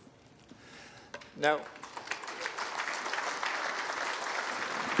mother. Now,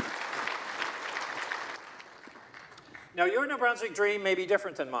 your New Brunswick dream may be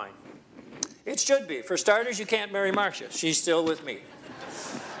different than mine. It should be. For starters, you can't marry Marcia. She's still with me.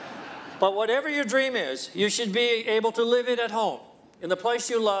 But whatever your dream is, you should be able to live it at home, in the place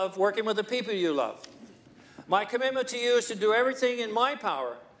you love, working with the people you love. My commitment to you is to do everything in my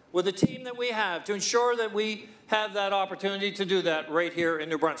power with the team that we have to ensure that we have that opportunity to do that right here in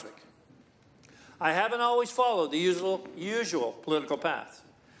New Brunswick. I haven't always followed the usual political path.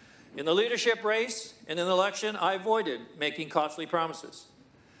 In the leadership race and in the election, I avoided making costly promises.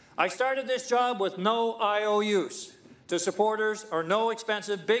 I started this job with no IOUs to supporters or no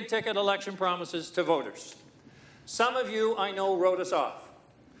expensive big-ticket election promises to voters. Some of you, I know, wrote us off.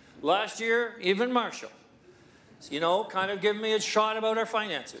 Last year, even Marshall, you know, kind of giving me a shot about our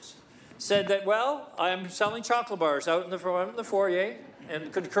finances, said that, well, I'm selling chocolate bars out in the foyer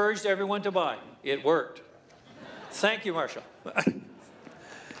and encouraged everyone to buy. It worked. Thank you, Marshall.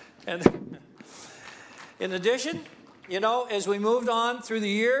 And in addition, you know, as we moved on through the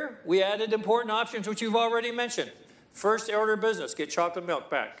year, we added important options which you've already mentioned. First order of business, get chocolate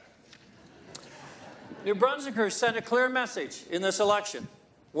milk back. New Brunswickers sent a clear message in this election.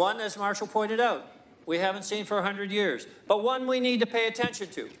 One, as Marshall pointed out, we haven't seen for 100 years, but one we need to pay attention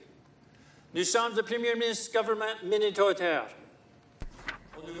to. Nous sommes le Premier ministre gouvernement minoritaire.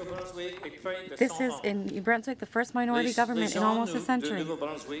 This is, in New Brunswick, the first minority government in almost a century.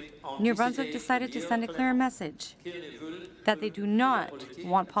 New Brunswick decided to send a clear message that they do not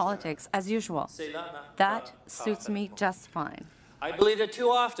want politics as usual. That suits me just fine. I believe that too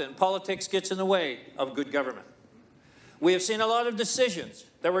often politics gets in the way of good government. We have seen a lot of decisions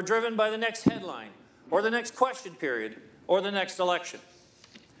that were driven by the next headline, or the next question period, or the next election.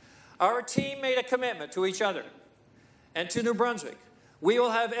 Our team made a commitment to each other and to New Brunswick. We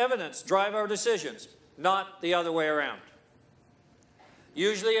will have evidence drive our decisions, not the other way around.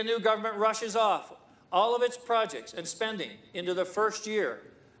 Usually a new government rushes off all of its projects and spending into the first year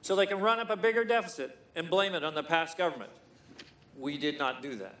so they can run up a bigger deficit and blame it on the past government. We did not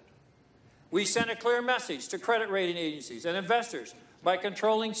do that. We sent a clear message to credit rating agencies and investors by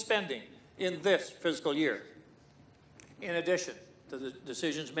controlling spending in this fiscal year, in addition to the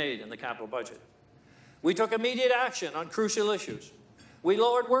decisions made in the capital budget. We took immediate action on crucial issues. We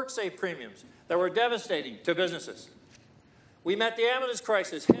lowered WorkSafe premiums that were devastating to businesses. We met the ambulance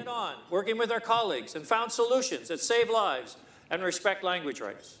crisis head-on, working with our colleagues, and found solutions that save lives and respect language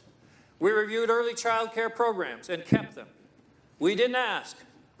rights. We reviewed early child care programs and kept them. We didn't ask,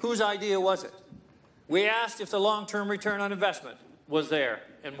 whose idea was it? We asked if the long-term return on investment was there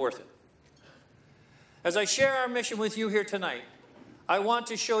and worth it. As I share our mission with you here tonight, I want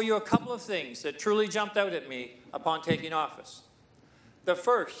to show you a couple of things that truly jumped out at me upon taking office. The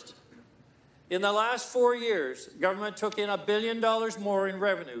first, in the last 4 years, government took in $1 billion more in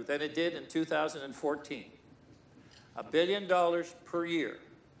revenue than it did in 2014. $1 billion per year,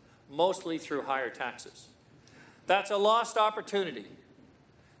 mostly through higher taxes. That's a lost opportunity.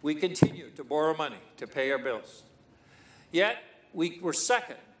 We continue to borrow money to pay our bills. Yet, we were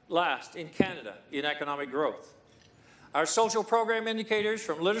second last in Canada in economic growth. Our social program indicators,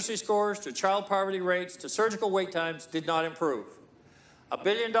 from literacy scores to child poverty rates to surgical wait times, did not improve. $1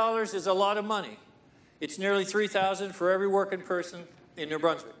 billion is a lot of money. It's nearly $3,000 for every working person in New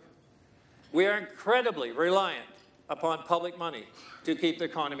Brunswick. We are incredibly reliant upon public money to keep the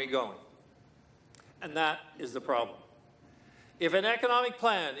economy going. And that is the problem. If an economic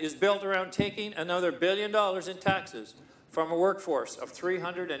plan is built around taking another $1 billion in taxes from a workforce of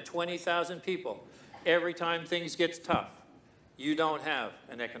 320,000 people every time things get tough, you don't have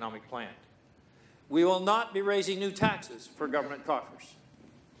an economic plan. We will not be raising new taxes for government coffers.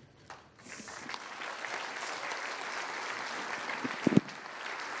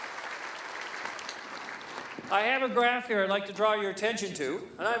 I have a graph here I'd like to draw your attention to,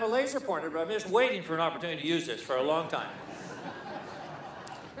 and I have a laser pointer, but I'm just waiting for an opportunity to use this for a long time.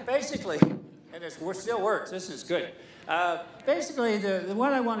 Basically, and it still works, this is good. Basically,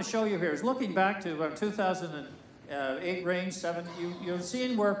 what I want to show you here is looking back to 2008 range, you're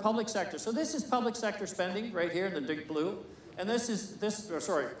seeing where public sector, so this is public sector spending right here in the deep blue, and this is,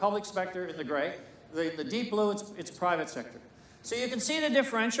 public sector in the gray. The deep blue, it's private sector. So you can see the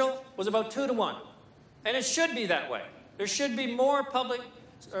differential was about 2 to 1. And it should be that way. There should be more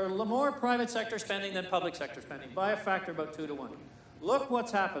more private sector spending than public sector spending, by a factor about 2 to 1. Look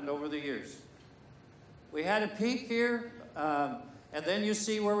what's happened over the years. We had a peak here, and then you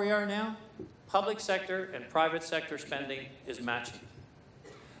see where we are now. Public sector and private sector spending is matching.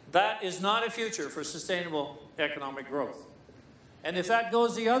 That is not a future for sustainable economic growth. And if that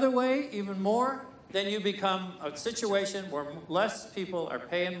goes the other way, even more, then you become a situation where less people are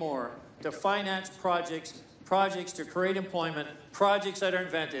paying more to finance projects to create employment, projects that are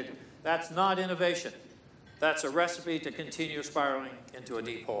invented. That's not innovation. That's a recipe to continue spiraling into a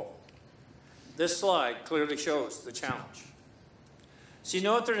deep hole. This slide clearly shows the challenge. Si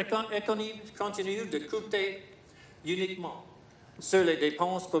notre économie continue de coûter uniquement sur les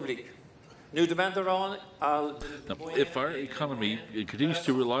dépenses publiques, nous demanderons à... Now, if our economy continues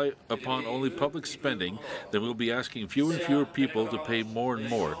to rely upon only public spending, then we'll be asking fewer and fewer people to pay more and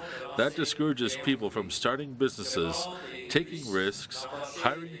more. That discourages people from starting businesses, taking risks,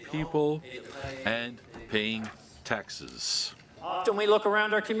 hiring people, and paying taxes. Often we look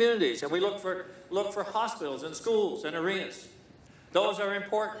around our communities and we look for hospitals and schools and arenas. Those are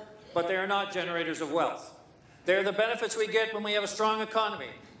important, but they are not generators of wealth. They're the benefits we get when we have a strong economy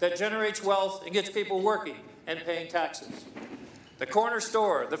that generates wealth and gets people working and paying taxes. The corner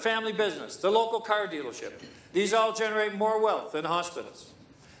store, the family business, the local car dealership, these all generate more wealth than hospitals.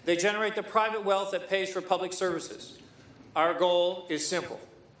 They generate the private wealth that pays for public services. Our goal is simple.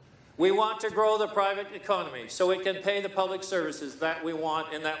 We want to grow the private economy so it can pay the public services that we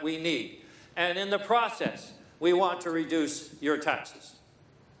want and that we need. And in the process, we want to reduce your taxes.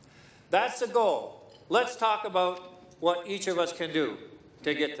 That's the goal. Let's talk about what each of us can do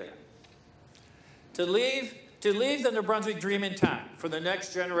to get there. To leave the New Brunswick dream intact for the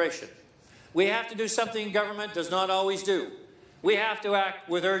next generation, we have to do something government does not always do. We have to act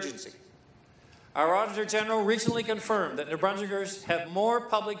with urgency. Our Auditor General recently confirmed that New Brunswickers have more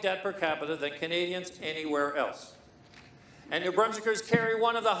public debt per capita than Canadians anywhere else. And New Brunswickers carry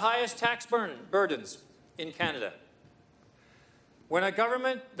one of the highest tax burdens in Canada. When a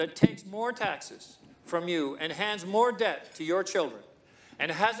government that takes more taxes from you and hands more debt to your children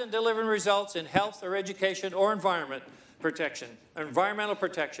and hasn't delivered results in health or education or environmental protection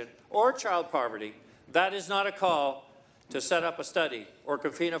or child poverty, that is not a call to set up a study or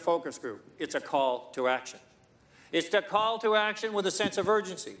convene a focus group. It's a call to action. It's a call to action with a sense of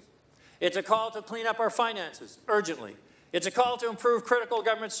urgency. It's a call to clean up our finances urgently. It's a call to improve critical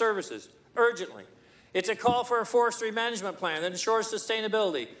government services urgently. It's a call for a forestry management plan that ensures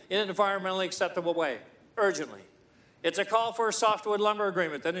sustainability in an environmentally acceptable way urgently. It's a call for a softwood lumber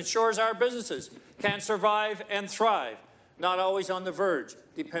agreement that ensures our businesses can survive and thrive, not always on the verge,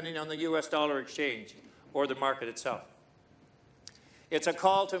 depending on the US dollar exchange or the market itself. It's a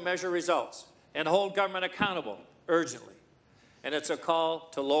call to measure results and hold government accountable urgently. And it's a call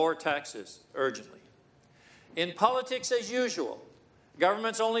to lower taxes urgently. In politics as usual,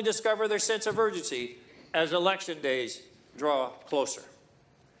 governments only discover their sense of urgency as election days draw closer.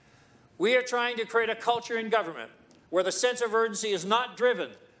 We are trying to create a culture in government where the sense of urgency is not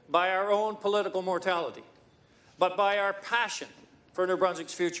driven by our own political mortality, but by our passion for New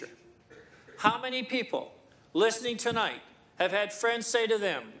Brunswick's future. How many people listening tonight have had friends say to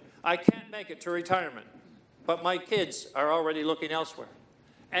them, "I can't make it to retirement, but my kids are already looking elsewhere"?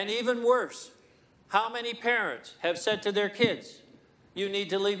 And even worse, how many parents have said to their kids, "You need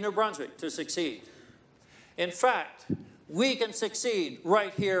to leave New Brunswick to succeed"? In fact, we can succeed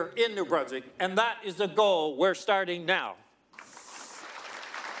right here in New Brunswick, and that is the goal we're starting now.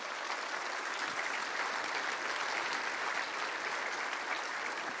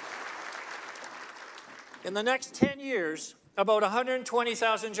 In the next 10 years, about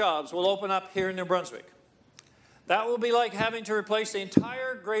 120,000 jobs will open up here in New Brunswick. That will be like having to replace the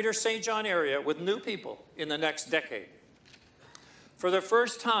entire greater St. John area with new people in the next decade. For the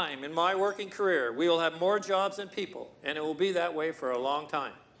first time in my working career, we will have more jobs than people, and it will be that way for a long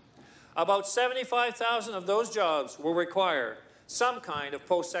time. About 75,000 of those jobs will require some kind of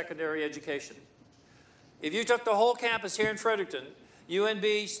post-secondary education. If you took the whole campus here in Fredericton,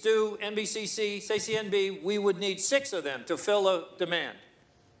 UNB, STU, NBCC, CCNB, we would need 6 of them to fill the demand.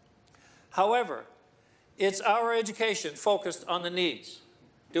 However, it's our education focused on the needs.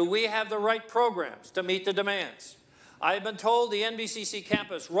 Do we have the right programs to meet the demands? I have been told the NBCC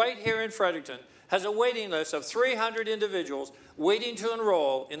campus right here in Fredericton has a waiting list of 300 individuals waiting to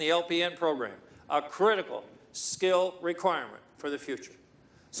enroll in the LPN program, a critical skill requirement for the future.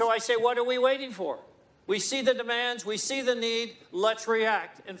 So I say, what are we waiting for? We see the demands, we see the need, let's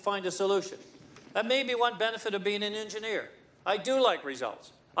react and find a solution. That may be one benefit of being an engineer. I do like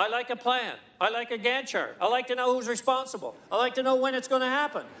results. I like a plan. I like a Gantt chart. I like to know who's responsible. I like to know when it's going to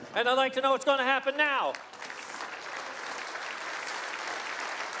happen. And I like to know it's going to happen now.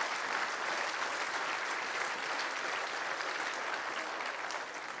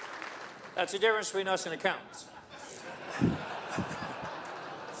 That's the difference between us and accountants.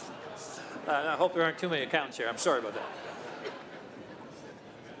 I hope there aren't too many accountants here. I'm sorry about that.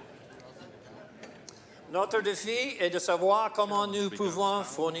 Notre défi est de savoir comment nous pouvons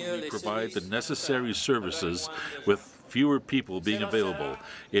fournir les provide the necessary services with fewer people being available.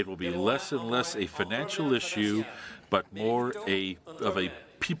 It will be less and less a financial issue, but more of a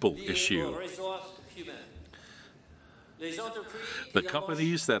people issue. The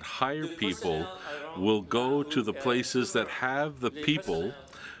companies that hire people will go to the places that have the people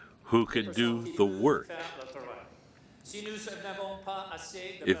who can do the work.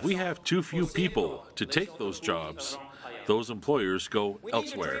 If we have too few people to take those jobs, those employers go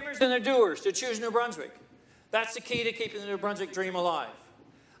elsewhere. We need the dreamers and the doers to choose New Brunswick. That's the key to keeping the New Brunswick dream alive.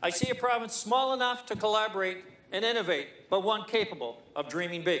 I see a province small enough to collaborate and innovate, but one capable of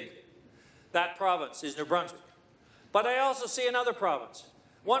dreaming big. That province is New Brunswick. But I also see another province,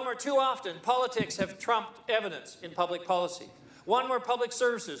 one where too often politics have trumped evidence in public policy. One where public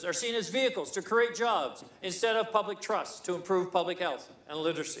services are seen as vehicles to create jobs instead of public trust to improve public health and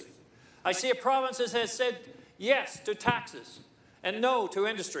literacy. I see a province that has said yes to taxes and no to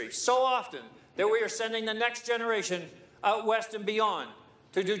industry so often that we are sending the next generation out west and beyond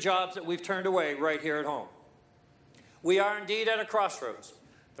to do jobs that we've turned away right here at home. We are indeed at a crossroads.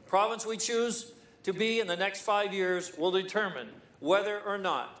 The province we choose to be in the next 5 years will determine whether or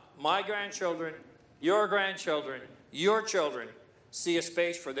not my grandchildren, your grandchildren, your children see a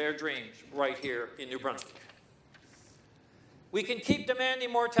space for their dreams right here in New Brunswick. We can keep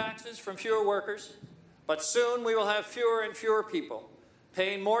demanding more taxes from fewer workers, but soon we will have fewer and fewer people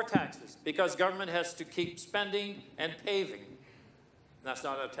paying more taxes because government has to keep spending and paving, that's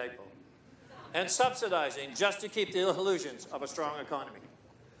not a typo, and subsidizing just to keep the illusions of a strong economy.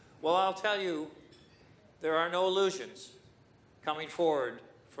 Well, I'll tell you, there are no illusions coming forward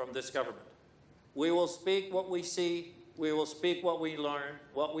from this government. We will speak what we see, we will speak what we learn,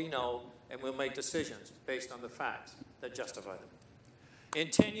 what we know, and we'll make decisions based on the facts that justify them. In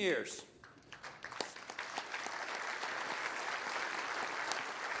 10 years,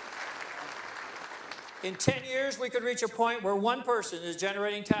 we could reach a point where one person is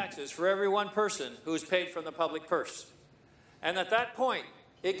generating taxes for every one person who is paid from the public purse. And at that point,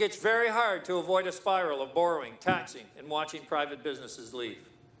 it gets very hard to avoid a spiral of borrowing, taxing, and watching private businesses leave.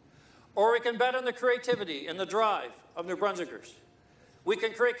 Or we can bet on the creativity and the drive of New Brunswickers. We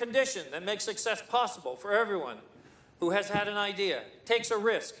can create conditions that make success possible for everyone who has had an idea, takes a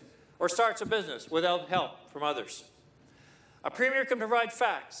risk, or starts a business without help from others. A premier can provide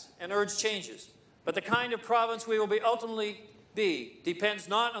facts and urge changes, but the kind of province we will ultimately be depends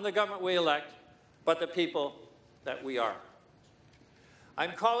not on the government we elect, but the people that we are.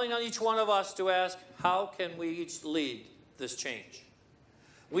 I'm calling on each one of us to ask, how can we each lead this change?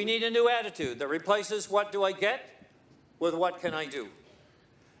 We need a new attitude that replaces what do I get with what can I do.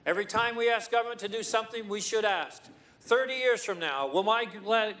 Every time we ask government to do something, we should ask, 30 years from now, will my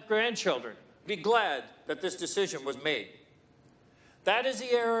grandchildren be glad that this decision was made? That is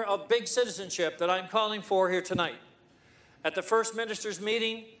the era of big citizenship that I'm calling for here tonight. At the First Minister's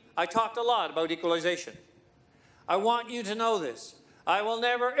meeting, I talked a lot about equalization. I want you to know this. I will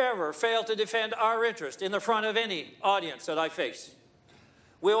never, ever fail to defend our interest in the front of any audience that I face.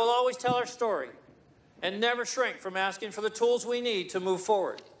 We will always tell our story and never shrink from asking for the tools we need to move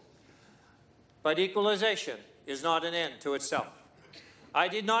forward. But equalization is not an end to itself. I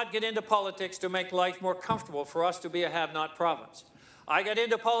did not get into politics to make life more comfortable for us to be a have-not province. I got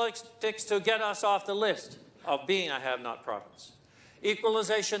into politics to get us off the list of being a have-not province.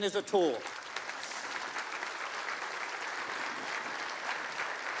 Equalization is a tool.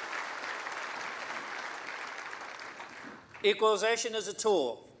 Equalization is a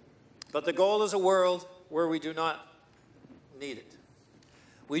tool, but the goal is a world where we do not need it.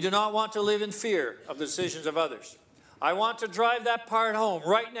 We do not want to live in fear of the decisions of others. I want to drive that part home.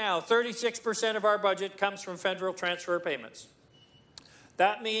 Right now, 36% of our budget comes from federal transfer payments.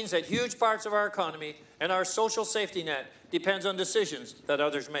 That means that huge parts of our economy and our social safety net depends on decisions that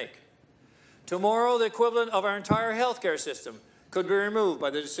others make. Tomorrow, the equivalent of our entire healthcare system could be removed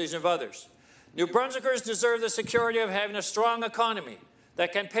by the decision of others. New Brunswickers deserve the security of having a strong economy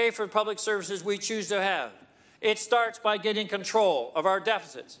that can pay for public services we choose to have. It starts by getting control of our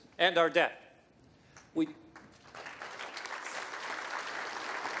deficits and our debt.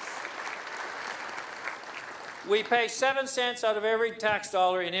 We pay 7 cents out of every tax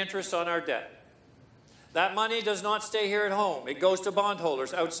dollar in interest on our debt. That money does not stay here at home. It goes to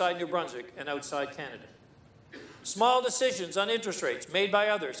bondholders outside New Brunswick and outside Canada. Small decisions on interest rates made by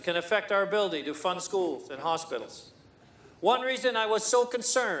others can affect our ability to fund schools and hospitals. One reason I was so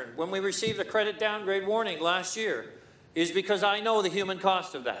concerned when we received a credit downgrade warning last year is because I know the human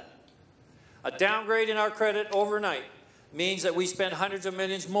cost of that. A downgrade in our credit overnight means that we spend hundreds of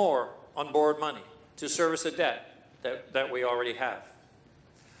millions more on borrowed money to service the debt that we already have.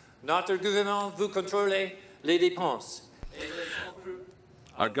 Notre gouvernement veut contrôler les dépenses.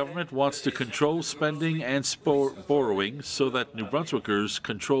 Our government wants to control spending and borrowing so that New Brunswickers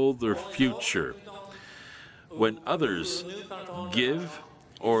control their future. When others give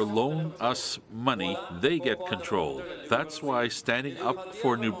or loan us money, they get control. That's why standing up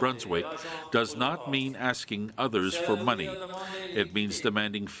for New Brunswick does not mean asking others for money. It means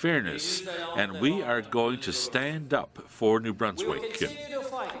demanding fairness, and we are going to stand up for New Brunswick. We will continue to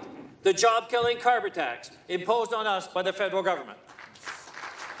fight the job-killing carbon tax imposed on us by the federal government.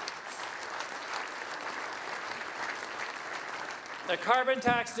 The carbon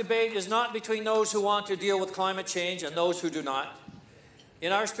tax debate is not between those who want to deal with climate change and those who do not.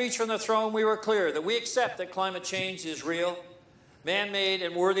 In our speech from the throne, we were clear that we accept that climate change is real, man-made,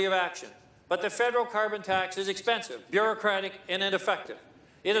 and worthy of action. But the federal carbon tax is expensive, bureaucratic, and ineffective.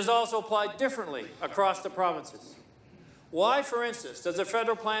 It is also applied differently across the provinces. Why, for instance, does the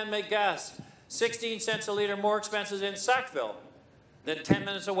federal plan make gas 16 cents a litre more expensive in Sackville than 10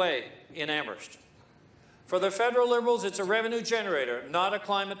 minutes away in Amherst? For the federal Liberals, it's a revenue generator, not a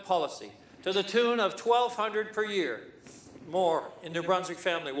climate policy, to the tune of $1,200 per year more in New Brunswick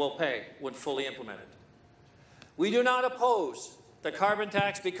family will pay when fully implemented. We do not oppose the carbon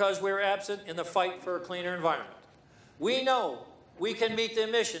tax because we're absent in the fight for a cleaner environment. We know we can meet the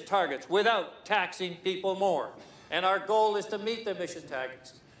emission targets without taxing people more, and our goal is to meet the emission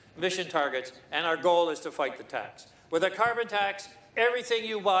targets, and our goal is to fight the tax. With a carbon tax, everything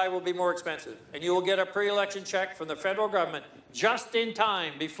you buy will be more expensive, and you will get a pre-election check from the federal government just in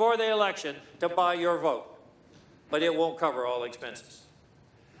time before the election to buy your vote. but it won't cover all expenses.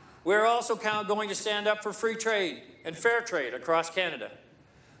 We're also going to stand up for free trade and fair trade across Canada.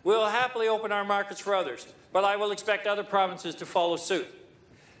 We'll happily open our markets for others, but I will expect other provinces to follow suit.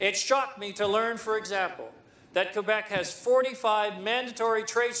 It shocked me to learn, for example, that Quebec has 45 mandatory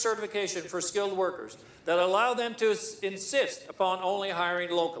trade certification for skilled workers that allow them to insist upon only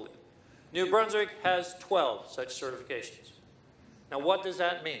hiring locally. New Brunswick has 12 such certifications. Now, what does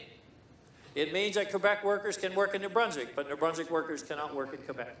that mean? It means that Quebec workers can work in New Brunswick, but New Brunswick workers cannot work in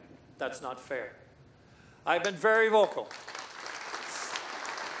Quebec. That's not fair. I've been very vocal.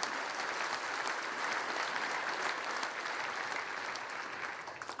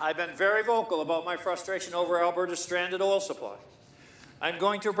 I've been very vocal about my frustration over Alberta's stranded oil supply. I'm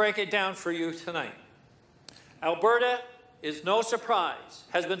going to break it down for you tonight. Alberta is no surprise,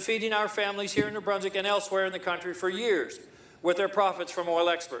 has been feeding our families here in New Brunswick and elsewhere in the country for years with their profits from oil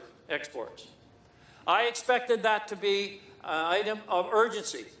exports. I expected that to be an item of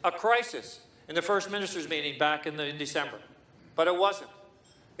urgency, a crisis, in the First Minister's meeting back in December. But it wasn't.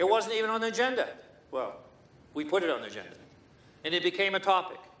 It wasn't even on the agenda. Well, we put it on the agenda, and it became a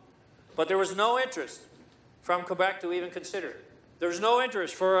topic. But there was no interest from Quebec to even consider it. There was no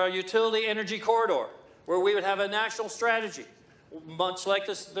interest for a utility energy corridor where we would have a national strategy, much like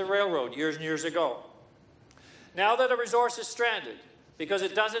the railroad years and years ago. Now that a resource is stranded because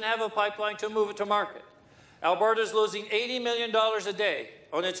it doesn't have a pipeline to move it to market, Alberta is losing $80 million a day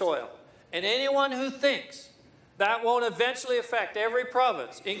on its oil. And anyone who thinks that won't eventually affect every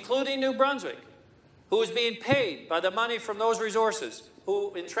province, including New Brunswick, who is being paid by the money from those resources,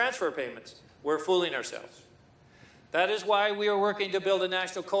 who in transfer payments, we're fooling ourselves. That is why we are working to build a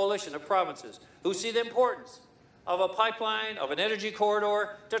national coalition of provinces who see the importance of a pipeline, of an energy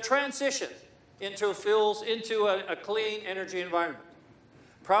corridor, to transition into fuels, into a clean energy environment.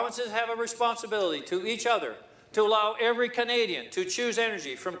 Provinces have a responsibility to each other to allow every Canadian to choose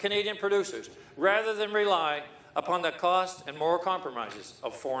energy from Canadian producers rather than rely upon the cost and moral compromises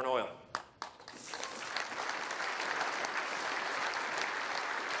of foreign oil.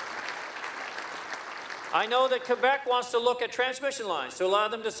 I know that Quebec wants to look at transmission lines to allow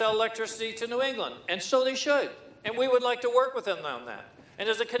them to sell electricity to New England, and so they should. And we would like to work with them on that. And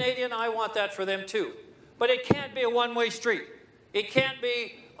as a Canadian, I want that for them too. But it can't be a one-way street. It can't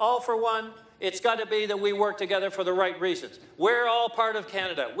be all for one. It's got to be that we work together for the right reasons. We're all part of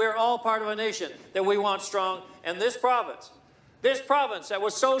Canada. We're all part of a nation that we want strong. And this province that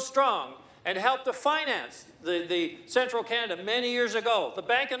was so strong and helped to finance the Central Canada many years ago. The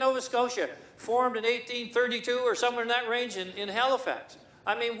Bank of Nova Scotia formed in 1832 or somewhere in that range in Halifax.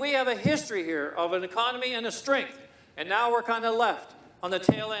 I mean, we have a history here of an economy and a strength, and now we're kind of left on the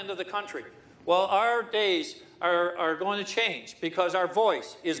tail end of the country. Well, our days are going to change because our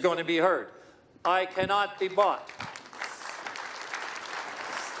voice is going to be heard. I cannot be bought.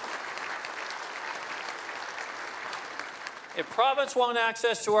 If province want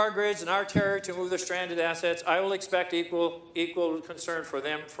access to our grids and our territory to move their stranded assets, I will expect equal concern for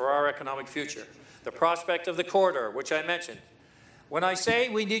them for our economic future. The prospect of the corridor, which I mentioned. When I say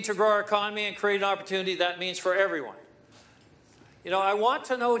we need to grow our economy and create an opportunity, that means for everyone. You know, I want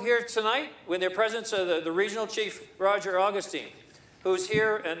to note here tonight, with the presence of the Regional Chief Roger Augustine, who's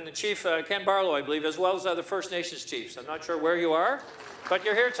here, and the Chief Ken Barlow, I believe, as well as other First Nations chiefs. I'm not sure where you are, but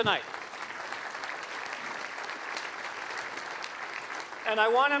you're here tonight. And I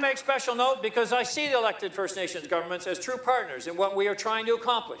want to make special note because I see the elected First Nations governments as true partners in what we are trying to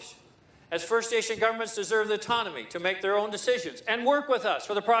accomplish. As First Nation governments deserve the autonomy to make their own decisions and work with us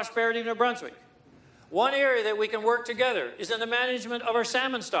for the prosperity of New Brunswick. One area that we can work together is in the management of our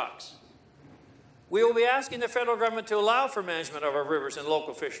salmon stocks. We will be asking the federal government to allow for management of our rivers and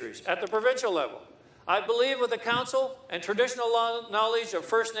local fisheries at the provincial level. I believe with the council and traditional knowledge of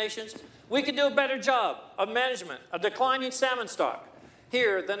First Nations, we can do a better job of management of declining salmon stock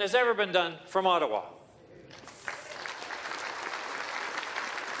here than has ever been done from Ottawa.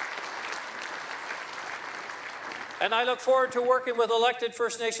 And I look forward to working with elected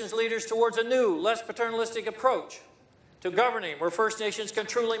First Nations leaders towards a new, less paternalistic approach to governing where First Nations can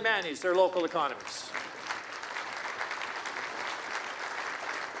truly manage their local economies.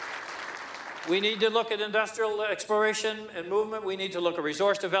 We need to look at industrial exploration and movement. We need to look at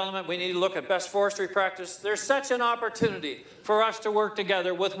resource development. We need to look at best forestry practice. There's such an opportunity for us to work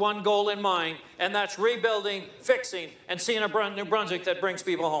together with one goal in mind, and that's rebuilding, fixing, and seeing a New Brunswick that brings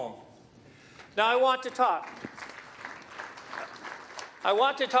people home. Now I want to talk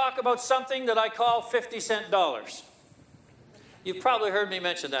about something that I call 50-cent dollars. You've probably heard me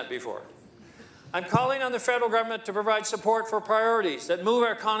mention that before. I'm calling on the federal government to provide support for priorities that move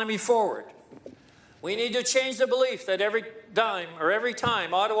our economy forward. We need to change the belief that every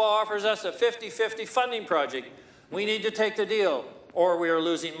time Ottawa offers us a 50-50 funding project, we need to take the deal or we are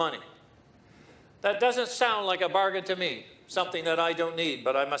losing money. That doesn't sound like a bargain to me, something that I don't need,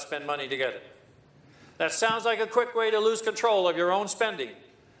 but I must spend money to get it. That sounds like a quick way to lose control of your own spending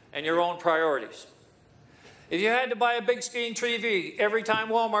and your own priorities. If you had to buy a big screen TV every time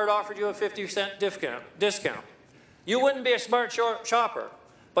Walmart offered you a 50% discount, you wouldn't be a smart shopper,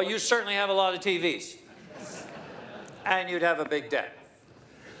 but you certainly have a lot of TVs. And you'd have a big debt.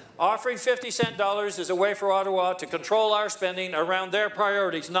 Offering 50-cent dollars is a way for Ottawa to control our spending around their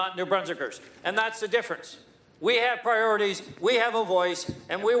priorities, not New Brunswickers. And that's the difference. We have priorities, we have a voice,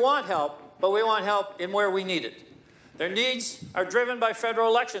 and we want help, but we want help in where we need it. Their needs are driven by federal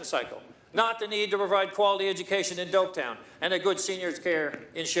election cycle, not the need to provide quality education in Dopetown and a good seniors care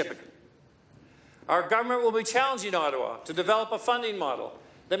in Shippigan. Our government will be challenging Ottawa to develop a funding model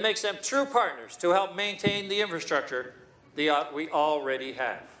that makes them true partners to help maintain the infrastructure we already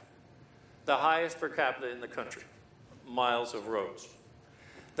have. The highest per capita in the country, miles of roads.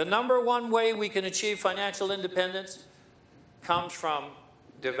 The #1 way we can achieve financial independence comes from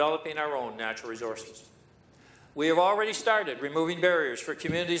developing our own natural resources. We have already started removing barriers for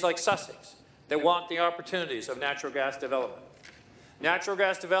communities like Sussex that want the opportunities of natural gas development. Natural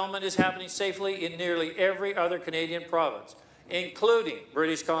gas development is happening safely in nearly every other Canadian province, including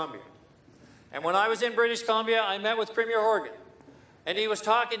British Columbia. And when I was in British Columbia, I met with Premier Horgan, and he was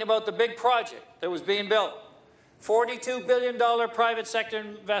talking about the big project that was being built. $42 billion private sector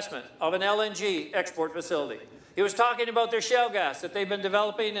investment of an LNG export facility. He was talking about their shale gas that they've been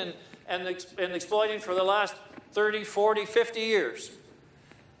developing and exploiting for the last 30, 40, 50 years.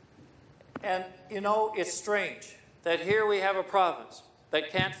 And, you know, it's strange that here we have a province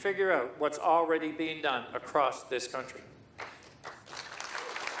that can't figure out what's already being done across this country.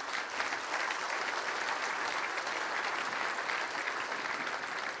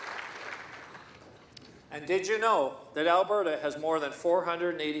 And did you know that Alberta has more than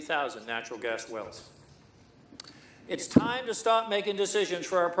 480,000 natural gas wells? It's time to stop making decisions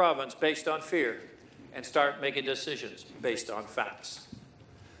for our province based on fear and start making decisions based on facts.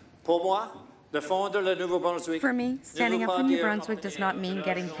 Pour moi, défendre le Nouveau-Brunswick. For me, standing up for New Brunswick does not mean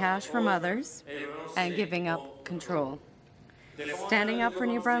getting cash from others and giving up control. Standing up for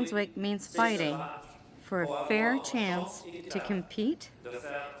New Brunswick means fighting for a fair chance to compete,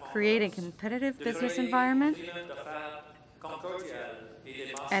 create a competitive business environment,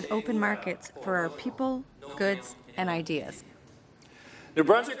 and open markets for our people, goods, and ideas. New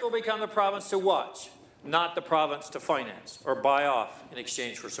Brunswick will become the province to watch, not the province to finance or buy off in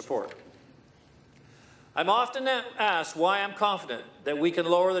exchange for support. I'm often asked why I'm confident that we can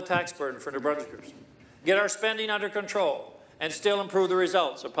lower the tax burden for New Brunswickers, get our spending under control, and still improve the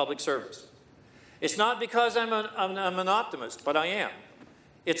results of public service. It's not because I'm an optimist, but I am.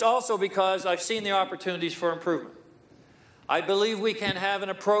 It's also because I've seen the opportunities for improvement. I believe we can have an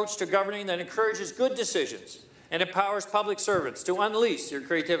approach to governing that encourages good decisions and empowers public servants to unleash their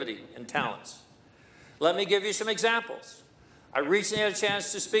creativity and talents. Let me give you some examples. I recently had a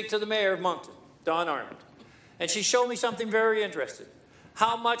chance to speak to the mayor of Moncton, Dawn Arnold, and she showed me something very interesting.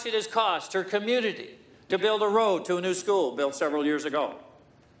 How much it has cost her community to build a road to a new school built several years ago.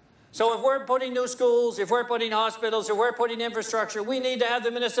 So if we're putting new schools, if we're putting hospitals, if we're putting infrastructure, we need to have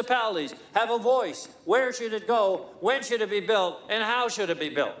the municipalities have a voice. Where should it go? When should it be built? And how should it be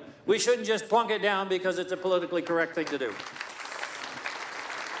built? We shouldn't just plunk it down because it's a politically correct thing to do.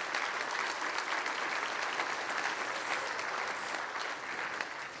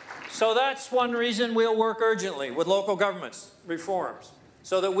 So that's one reason we'll work urgently with local governments reforms,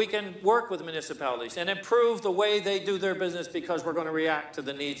 so that we can work with municipalities and improve the way they do their business, because we're going to react to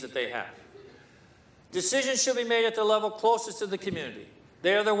the needs that they have. Decisions should be made at the level closest to the community.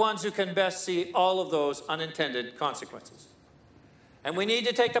 They are the ones who can best see all of those unintended consequences. And we need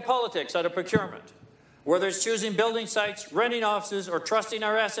to take the politics out of procurement, whether it's choosing building sites, renting offices, or trusting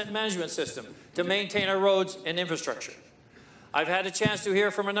our asset management system to maintain our roads and infrastructure. I've had a chance to hear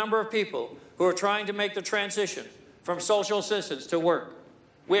from a number of people who are trying to make the transition from social assistance to work.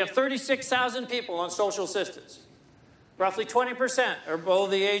 We have 36,000 people on social assistance. Roughly 20% are below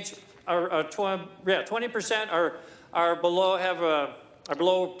the age, 20% are below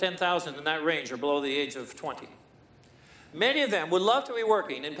 10,000 in that range, or below the age of 20. Many of them would love to be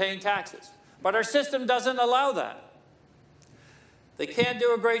working and paying taxes, but our system doesn't allow that. They can't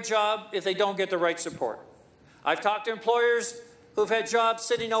do a great job if they don't get the right support. I've talked to employers who've had jobs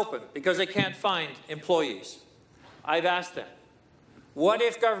sitting open because they can't find employees. I've asked them, what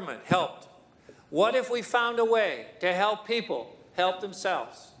if government helped? What if we found a way to help people help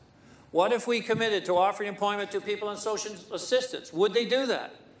themselves? What if we committed to offering employment to people on social assistance? Would they do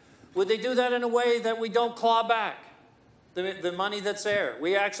that? Would they do that in a way that we don't claw back the money that's there?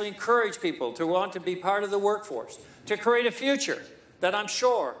 We actually encourage people to want to be part of the workforce, to create a future that I'm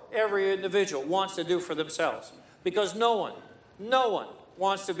sure every individual wants to do for themselves. Because no one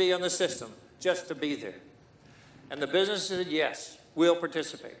wants to be on the system just to be there. And the business said, yes, we'll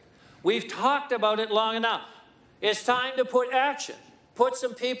participate. We've talked about it long enough. It's time to put action, put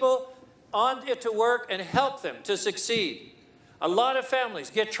some people on it to work and help them to succeed. A lot of families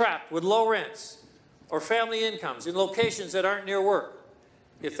get trapped with low rents or family incomes in locations that aren't near work.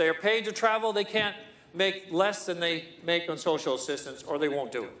 If they are paid to travel, they can't make less than they make on social assistance, or they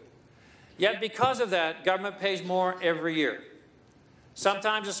won't do it. Yet because of that, government pays more every year.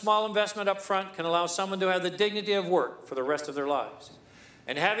 Sometimes a small investment up front can allow someone to have the dignity of work for the rest of their lives.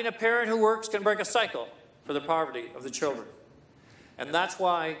 And having a parent who works can break a cycle for the poverty of the children. And that's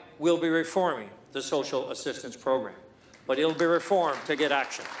why we'll be reforming the social assistance program. But it'll be reformed to get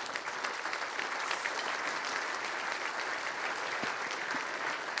action.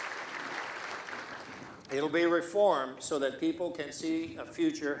 It'll be reformed so that people can see a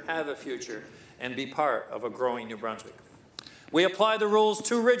future, have a future, and be part of a growing New Brunswick. We apply the rules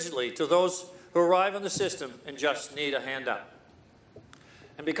too rigidly to those who arrive in the system and just need a hand up.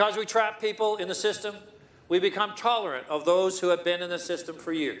 And because we trap people in the system, we become tolerant of those who have been in the system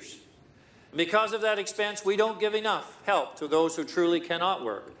for years. And because of that expense, we don't give enough help to those who truly cannot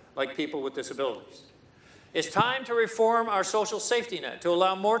work, like people with disabilities. It's time to reform our social safety net to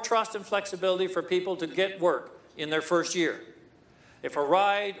allow more trust and flexibility for people to get work in their first year. If a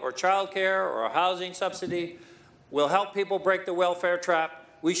ride or childcare or a housing subsidy will help people break the welfare trap,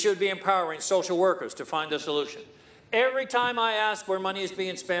 we should be empowering social workers to find a solution. Every time I ask where money is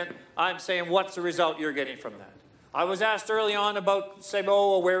being spent, I'm saying, what's the result you're getting from that? I was asked early on about, say,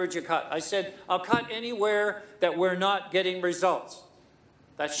 oh, well, where would you cut? I said, I'll cut anywhere that we're not getting results.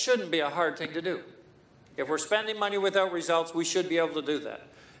 That shouldn't be a hard thing to do. If we're spending money without results, we should be able to do that.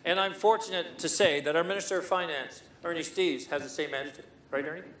 And I'm fortunate to say that our Minister of Finance, Ernie Steeves, has the same attitude. Right,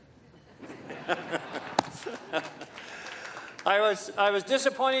 Ernie? I was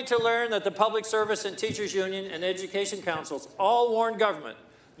disappointed to learn that the Public Service and Teachers Union and Education Councils all warned government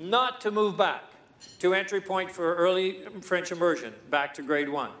not to move back to entry point for early French immersion back to grade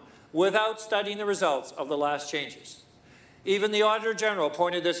 1 without studying the results of the last changes. Even the Auditor General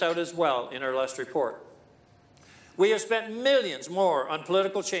pointed this out as well in her last report. We have spent millions more on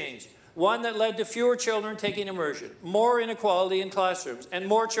political change, one that led to fewer children taking immersion, more inequality in classrooms, and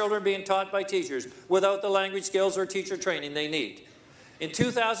more children being taught by teachers without the language skills or teacher training they need. In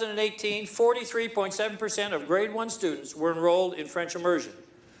 2018, 43.7% of grade 1 students were enrolled in French immersion.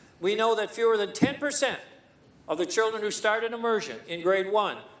 We know that fewer than 10% of the children who started immersion in grade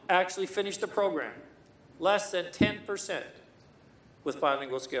 1 actually finished the program. Less than 10% with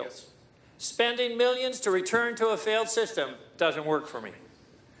bilingual skills. Spending millions to return to a failed system doesn't work for me.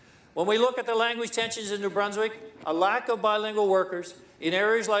 When we look at the language tensions in New Brunswick, a lack of bilingual workers in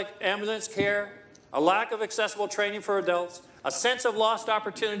areas like ambulance care, a lack of accessible training for adults, a sense of lost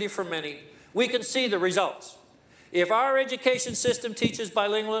opportunity for many, we can see the results. If our education system teaches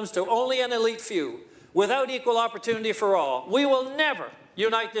bilingualism to only an elite few, without equal opportunity for all, we will never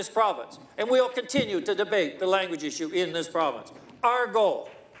unite this province, and we'll continue to debate the language issue in this province. Our goal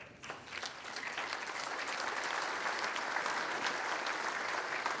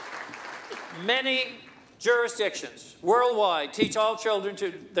many jurisdictions worldwide teach all children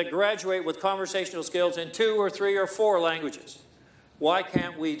that graduate with conversational skills in 2 or 3 or 4 languages. Why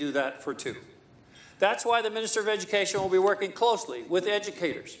can't we do that for 2? That's why the Minister of Education will be working closely with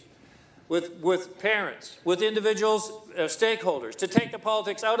educators, with parents, with individuals, stakeholders, to take the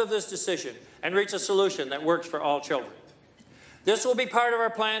politics out of this decision and reach a solution that works for all children. This will be part of our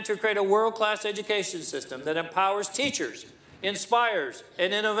plan to create a world-class education system that empowers teachers, inspires,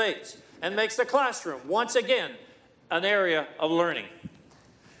 and innovates, and makes the classroom, once again, an area of learning.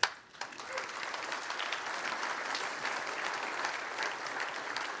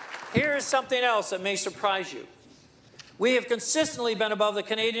 Here is something else that may surprise you. We have consistently been above the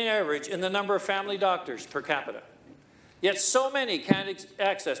Canadian average in the number of family doctors per capita. Yet so many can't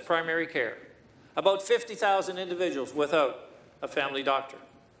access primary care. About 50,000 individuals without a family doctor.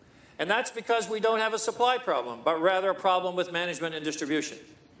 And that's because we don't have a supply problem, but rather a problem with management and distribution.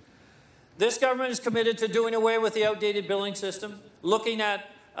 This government is committed to doing away with the outdated billing system, looking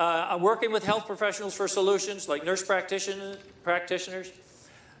at working with health professionals for solutions like nurse practitioners,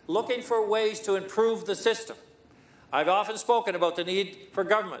 looking for ways to improve the system. I've often spoken about the need for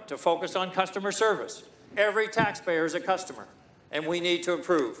government to focus on customer service. Every taxpayer is a customer. and we need to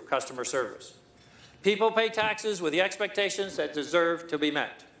improve customer service. People pay taxes with the expectations that deserve to be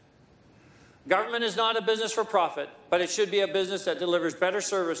met. Government is not a business for profit, but it should be a business that delivers better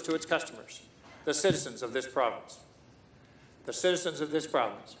service to its customers, the citizens of this province. The citizens of this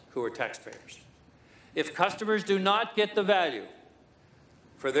province who are taxpayers. If customers do not get the value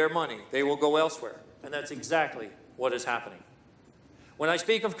for their money, they will go elsewhere, and that's exactly what is happening. When I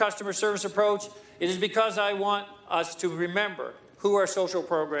speak of customer service approach, it is because I want us to remember who our social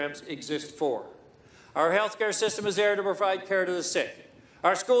programs exist for. Our healthcare system is there to provide care to the sick.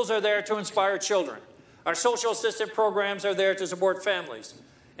 Our schools are there to inspire children. Our social assistance programs are there to support families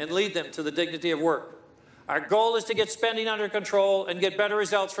and lead them to the dignity of work. Our goal is to get spending under control and get better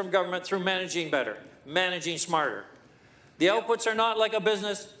results from government through managing better, managing smarter. The outputs are not like a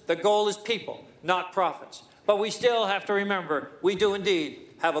business. The goal is people, not profits. But we still have to remember we do indeed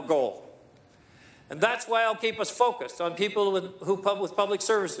have a goal. And that's why I'll keep us focused on people with public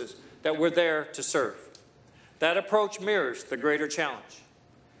services that we're there to serve. That approach mirrors the greater challenge.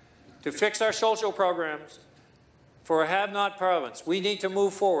 To fix our social programs for a have-not province, we need to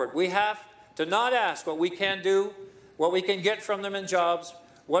move forward. We have to not ask what we can do, what we can get from them in jobs,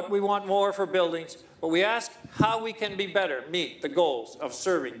 what we want more for buildings, but we ask how we can be better meet the goals of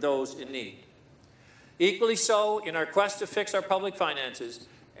serving those in need. Equally so, in our quest to fix our public finances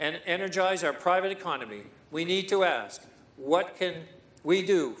and energize our private economy, we need to ask, what can we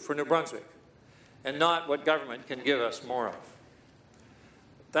do for New Brunswick, and not what government can give us more of.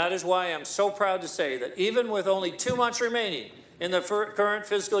 That is why I'm so proud to say that even with only 2 months remaining in the current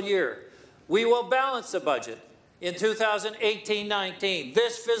fiscal year, we will balance the budget in 2018-19,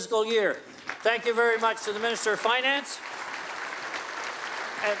 this fiscal year. Thank you very much to the Minister of Finance.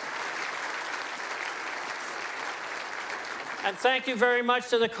 And thank you very much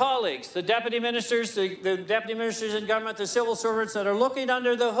to the colleagues, the deputy ministers, the deputy ministers in government, the civil servants that are looking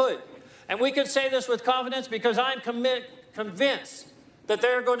under the hood. And we can say this with confidence because I'm convinced that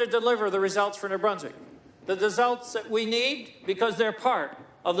they're going to deliver the results for New Brunswick. The results that we need because they're part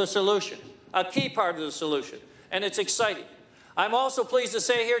of the solution, a key part of the solution. And it's exciting. I'm also pleased to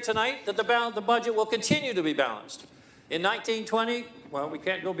say here tonight that the budget will continue to be balanced. In 1920, well, we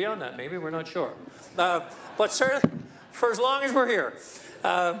can't go beyond that, maybe, we're not sure. But certainly, for as long as we're here,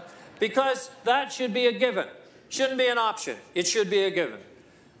 because that should be a given. Shouldn't be an option. It should be a given.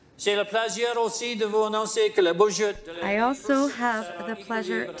 I also have the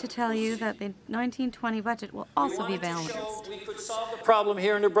pleasure to tell you that the 1920 budget will also be balanced. We could solve the problem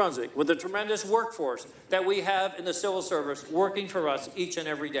here in New Brunswick with the tremendous workforce that we have in the civil service working for us each and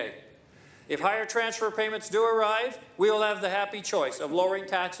every day. If higher transfer payments do arrive, we will have the happy choice of lowering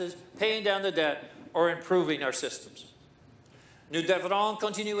taxes, paying down the debt, or improving our systems. Nous devrons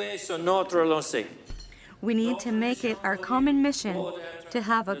continuer sur notre lancée. We need to make it our common mission to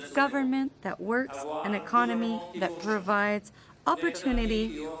have a government that works, an economy that provides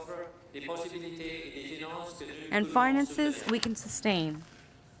opportunity and finances we can sustain.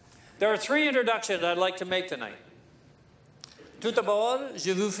 There are 3 introductions I'd like to make tonight. Tout d'abord,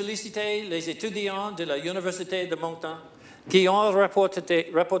 je veux féliciter les étudiants de la Université de Moncton qui ont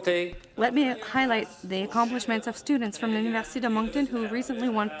rapporté. Let me highlight the accomplishments of students from the Université de Moncton who recently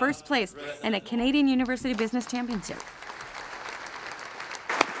won first place in a Canadian University Business Championship.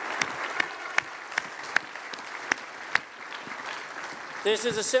 This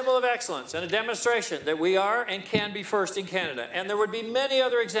is a symbol of excellence and a demonstration that we are and can be first in Canada. And there would be many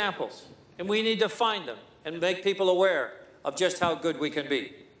other examples, and we need to find them and make people aware of just how good we can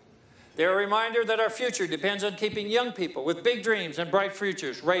be. They're a reminder that our future depends on keeping young people with big dreams and bright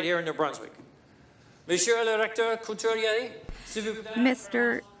futures right here in New Brunswick. Monsieur le Recteur Couturier, s'il vous plaît.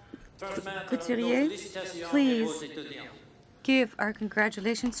 Mr. Couturier, please give our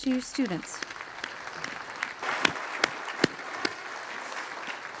congratulations to your students.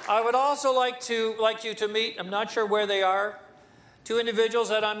 I would also like you to meet, I'm not sure where they are, 2 individuals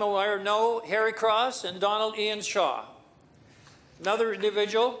that I'm aware of know, Harry Cross and Donald Ian Shaw. Another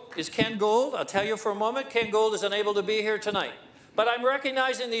individual is Ken Gould. I'll tell you for a moment, Ken Gould is unable to be here tonight. But I'm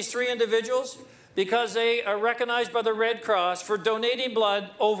recognizing these 3 individuals because they are recognized by the Red Cross for donating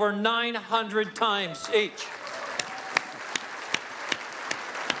blood over 900 times each.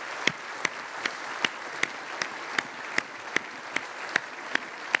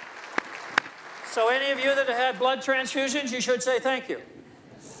 So any of you that have had blood transfusions, you should say thank you.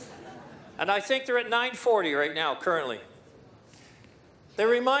 And I think they're at 940 right now, currently. They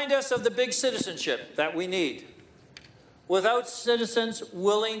remind us of the big citizenship that we need. Without citizens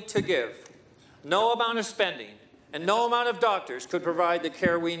willing to give, no amount of spending and no amount of doctors could provide the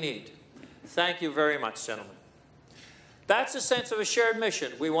care we need. Thank you very much, gentlemen. That's a sense of a shared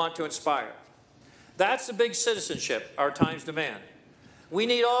mission we want to inspire. That's the big citizenship our times demand. We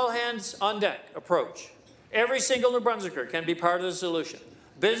need all hands on deck approach. Every single New Brunswicker can be part of the solution.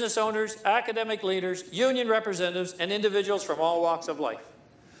 Business owners, academic leaders, union representatives, and individuals from all walks of life.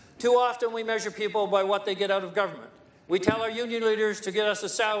 Too often we measure people by what they get out of government. We tell our union leaders to get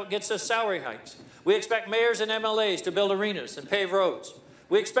us salary hikes. We expect mayors and MLAs to build arenas and pave roads.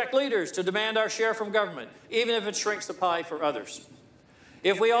 We expect leaders to demand our share from government, even if it shrinks the pie for others.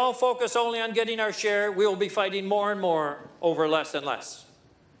 If we all focus only on getting our share, we will be fighting more and more over less and less.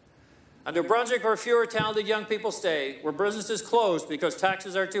 In New Brunswick, where fewer talented young people stay, where businesses close because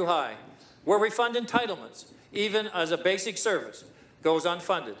taxes are too high, where we fund entitlements, even as a basic service, goes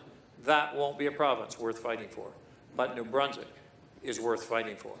unfunded, that won't be a province worth fighting for. But New Brunswick is worth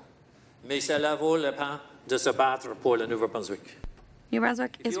fighting for. Mais cela vaut le peine de se battre pour le Nouveau-Brunswick. New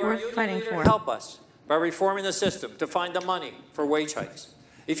Brunswick is worth fighting for. Help us by reforming the system to find the money for wage hikes.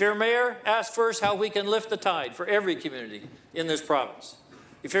 If you're a mayor, ask first how we can lift the tide for every community in this province.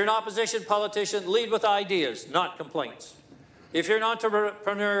 If you're an opposition politician, lead with ideas, not complaints. If you're an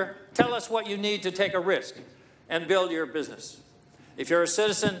entrepreneur, tell us what you need to take a risk and build your business. If you're a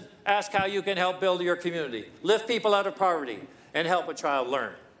citizen, ask how you can help build your community, lift people out of poverty, and help a child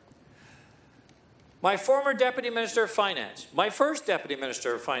learn. My former Deputy Minister of Finance, my first Deputy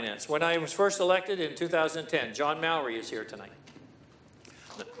Minister of Finance, when I was first elected in 2010, John Mallory is here tonight.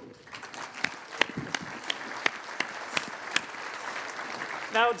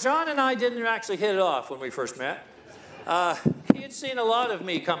 Now, John and I didn't actually hit it off when we first met. He had seen a lot of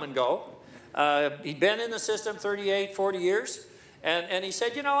me come and go. He'd been in the system 38, 40 years, and he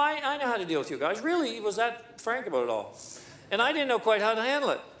said, you know, I know how to deal with you guys. Really, he was that frank about it all. And I didn't know quite how to handle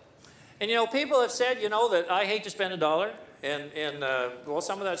it. And, you know, people have said, you know, that I hate to spend $1, and well,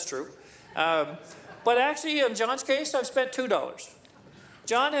 some of that's true. But actually, in John's case, I've spent $2.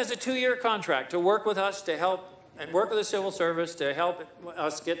 John has a 2-year contract to work with us to help and work with the civil service to help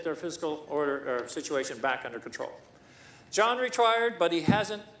us get their fiscal order situation back under control. John retired, but he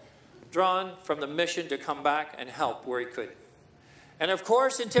hasn't drawn from the mission to come back and help where he could. And of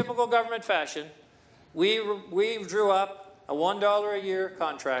course, in typical government fashion, we drew up a $1 a year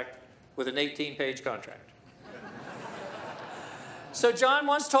contract with an 18-page contract. So John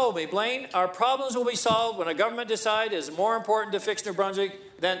once told me, Blaine, our problems will be solved when a government decides it's more important to fix New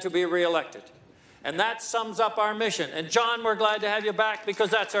Brunswick than to be re-elected. And that sums up our mission. And John, we're glad to have you back because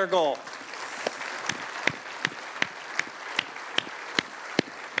that's our goal.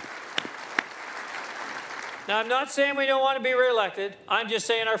 Now, I'm not saying we don't want to be re-elected. I'm just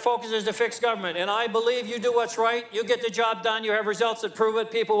saying our focus is to fix government. And I believe you do what's right, you get the job done, you have results that prove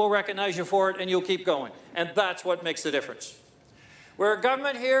it, people will recognize you for it, and you'll keep going. And that's what makes the difference. We're a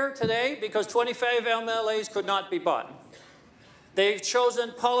government here today because 25 MLAs could not be bought. They've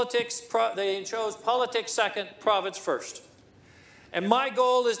chosen politics, they chose politics second, province first. And my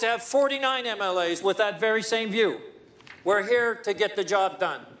goal is to have 49 MLAs with that very same view. We're here to get the job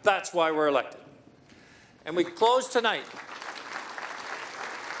done. That's why we're elected. And we close tonight.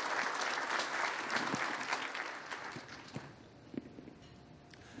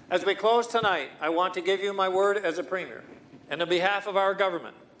 As we close tonight, I want to give you my word as a Premier and on behalf of our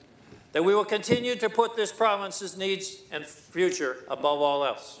government that we will continue to put this province's needs and future above all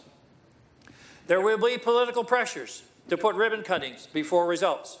else. There will be political pressures to put ribbon cuttings before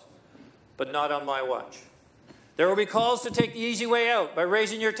results, but not on my watch. There will be calls to take the easy way out by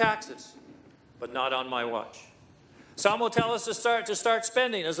raising your taxes, but not on my watch. Some will tell us to start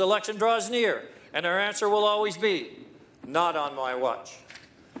spending as the election draws near, and our answer will always be, not on my watch.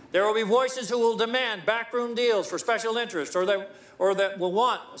 There will be voices who will demand backroom deals for special interests or that will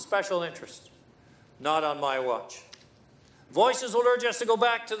want a special interest. Not on my watch. Voices will urge us to go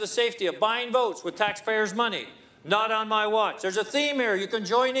back to the safety of buying votes with taxpayers' money. Not on my watch. There's a theme here. You can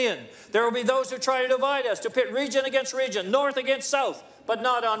join in. There will be those who try to divide us, to pit region against region, north against south, but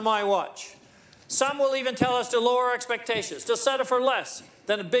not on my watch. Some will even tell us to lower expectations, to settle for less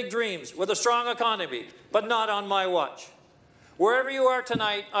than big dreams with a strong economy, but not on my watch. Wherever you are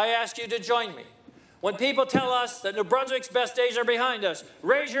tonight, I ask you to join me. When people tell us that New Brunswick's best days are behind us,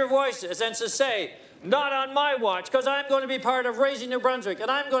 raise your voices and to say, not on my watch, because I'm going to be part of raising New Brunswick, and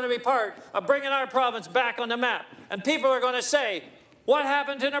I'm going to be part of bringing our province back on the map. And people are going to say, what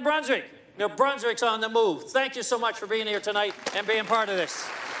happened to New Brunswick? New Brunswick's on the move. Thank you so much for being here tonight and being part of this.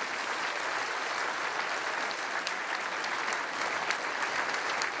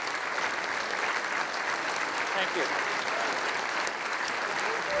 Thank you.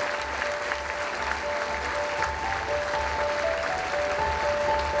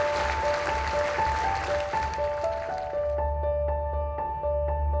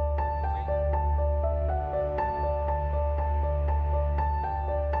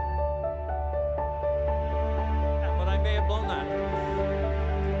 may have blown that.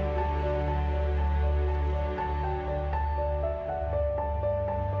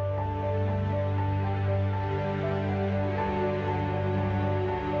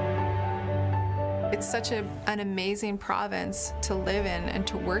 It's such an amazing province to live in and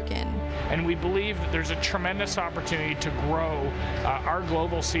to work in. And we believe that there's a tremendous opportunity to grow our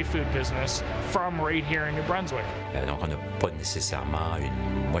global seafood business from right here in New Brunswick. Donc on n'a pas nécessairement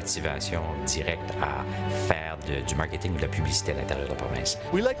une motivation directe à faire du marketing ou de la publicité à l'intérieur de la province.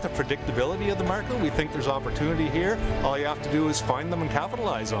 We like the predictability of the market. We think there's opportunity here. All you have to do is find them and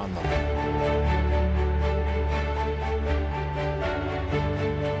capitalize on them.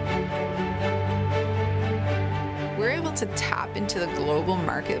 We're able to tap into the global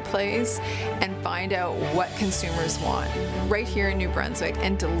marketplace and find out what consumers want right here in New Brunswick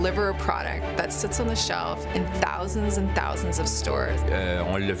and deliver a product that sits on the shelf in thousands and thousands of stores.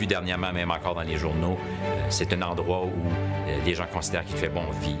 On l'a vu dernièrement, même encore dans les journaux, c'est un endroit où les gens considèrent qu'il fait bon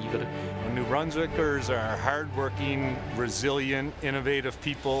vivre. New Brunswickers are hardworking, resilient, innovative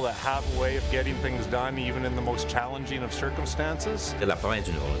people that have a way of getting things done even in the most challenging of circumstances. La province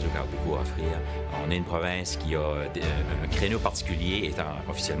du Nouveau-Brunswick a beaucoup à offrir. On est une province qui a un créneau particulier, étant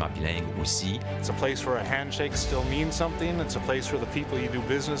officiellement bilingue aussi. It's a place where a handshake still means something. It's a place where the people you do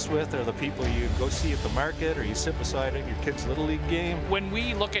business with are the people you go see at the market or you sit beside at your kid's Little League game. When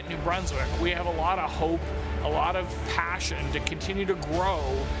we look at New Brunswick, we have a lot of hope, a lot of passion to continue to grow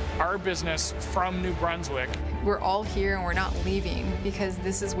our business from New Brunswick. We're all here and we're not leaving because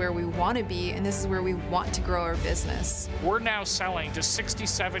this is where we want to be and this is where we want to grow our business. We're now selling to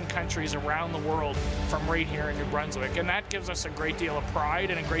 67 countries around the world from right here in New Brunswick, and that gives us a great deal of pride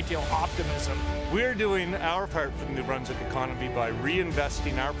and a great deal of optimism. We're doing our part for the New Brunswick economy by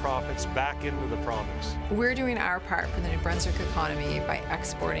reinvesting our profits back into the province. We're doing our part for the New Brunswick economy by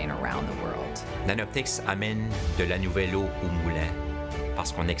exporting around the world. Nanoptix amène de la nouvelle eau au moulin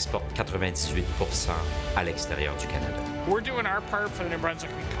parce qu'on exporte 98% à l'extérieur du Canada. We're doing our part for the New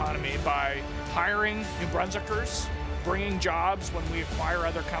Brunswick economy by hiring New Brunswickers, bringing jobs when we acquire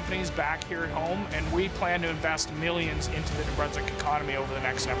other companies back here at home, and we plan to invest millions into the New Brunswick economy over the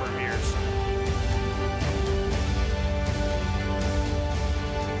next number of years.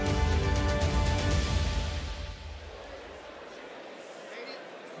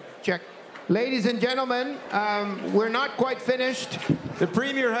 Check. Ladies and gentlemen, we're not quite finished. The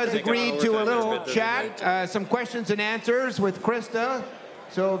Premier has agreed to a little chat, some questions and answers with Krista.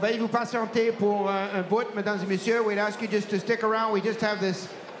 So veuillez vous patienter pour un bout, mesdames et messieurs. We'd ask you just to stick around. We just have this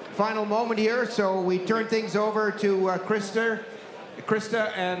final moment here, so we turn things over to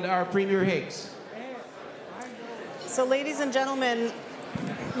Krista and our Premier Higgs. So ladies and gentlemen,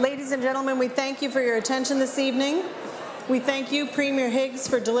 we thank you for your attention this evening. We thank you, Premier Higgs,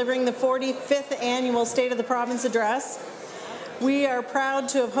 for delivering the 45th Annual State of the Province Address. We are proud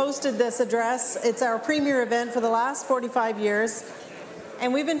to have hosted this address. It's our premier event for the last 45 years.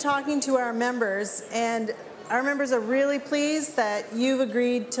 And we've been talking to our members, and our members are really pleased that you've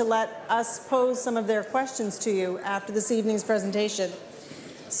agreed to let us pose some of their questions to you after this evening's presentation.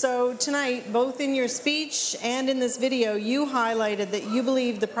 So tonight, both in your speech and in this video, you highlighted that you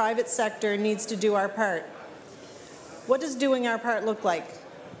believe the private sector needs to do our part. What does doing our part look like?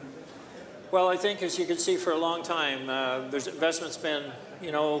 Well, I think, as you can see, for a long time, there's investment's been,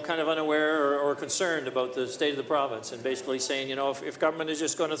 kind of unaware or concerned about the state of the province, and basically saying, if government is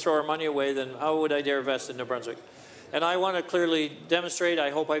just going to throw our money away, then how would I dare invest in New Brunswick? And I want to clearly demonstrate,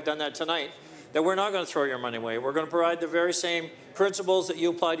 I hope I've done that tonight, that we're not going to throw your money away. We're going to provide the very same principles that you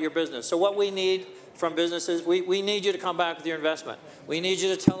apply to your business. So what we need from businesses, we need you to come back with your investment. We need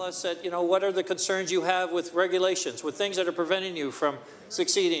you to tell us that, what are the concerns you have with regulations, with things that are preventing you from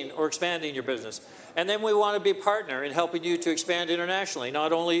succeeding or expanding your business. And then we want to be a partner in helping you to expand internationally,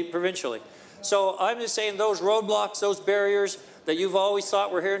 not only provincially. So I'm just saying those roadblocks, those barriers that you've always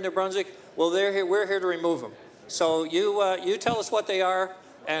thought were here in New Brunswick, well, they're here, we're here to remove them. So you tell us what they are,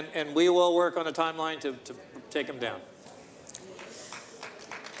 and we will work on a timeline to take them down.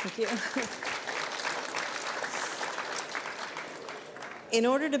 Thank you. In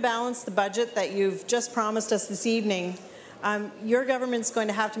order to balance the budget that you've just promised us this evening, your government's going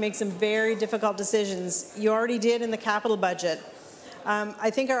to have to make some very difficult decisions. You already did in the capital budget. I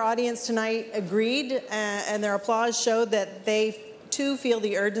think our audience tonight agreed, and their applause showed that they too feel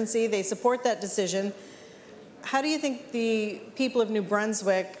the urgency. They support that decision. How do you think the people of New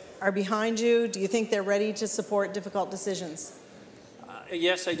Brunswick are behind you? Do you think they're ready to support difficult decisions?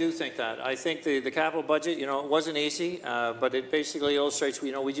 Yes, I do think that. I think the capital budget, it wasn't easy, but it basically illustrates,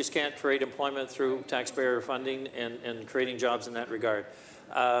 we just can't create employment through taxpayer funding and creating jobs in that regard.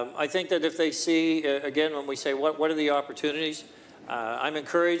 I think that if they see, again, when we say what are the opportunities, I'm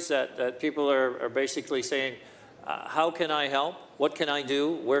encouraged that people are basically saying, how can I help? What can I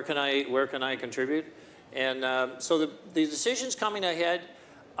do? Where can I contribute? And so the decisions coming ahead,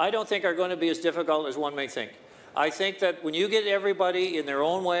 I don't think are going to be as difficult as one may think. I think that when you get everybody in their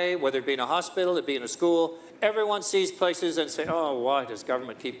own way, whether it be in a hospital, it be in a school, everyone sees places and say, oh, why does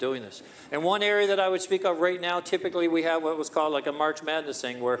government keep doing this? And one area that I would speak of right now, typically we have what was called like a March Madness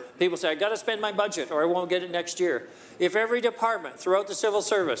thing where people say, I got to spend my budget or I won't get it next year. If every department throughout the civil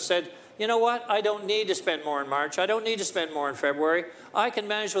service said, you know what, I don't need to spend more in March, I don't need to spend more in February, I can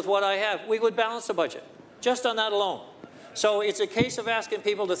manage with what I have, we would balance the budget, just on that alone. So it's a case of asking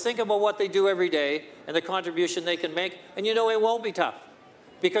people to think about what they do every day and the contribution they can make. And you know, it won't be tough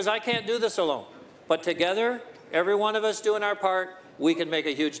because I can't do this alone. But together, every one of us doing our part, we can make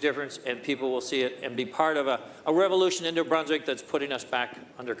a huge difference and people will see it and be part of a revolution in New Brunswick that's putting us back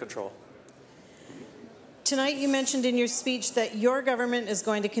under control. Tonight you mentioned in your speech that your government is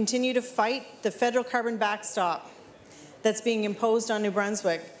going to continue to fight the federal carbon backstop that's being imposed on New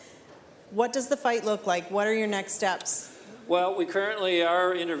Brunswick. What does the fight look like? What are your next steps? Well, we currently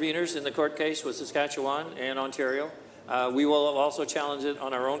are interveners in the court case with Saskatchewan and Ontario. We will also challenge it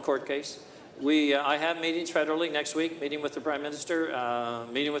on our own court case. I have meetings federally next week, meeting with the Prime Minister,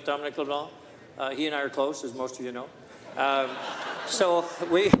 meeting with Dominic LeBlanc. He and I are close, as most of you know. So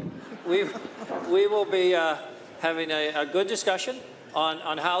we will be having a good discussion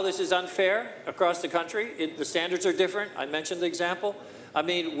on how this is unfair across the country. The standards are different. I mentioned the example. I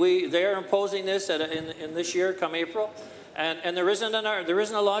mean, they are imposing this in this year, come April. And there isn't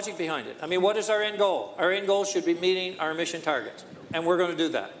a logic behind it. I mean, what is our end goal? Our end goal should be meeting our emission targets, and we're going to do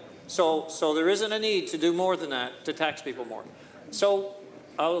that. So there isn't a need to do more than that to tax people more. So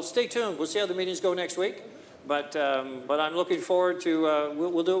I'll stay tuned. We'll see how the meetings go next week, but I'm looking forward to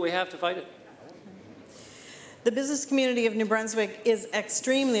we'll do what we have to fight it. The business community of New Brunswick is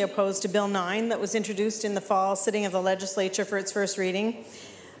extremely opposed to Bill 9 that was introduced in the fall sitting of the legislature for its first reading.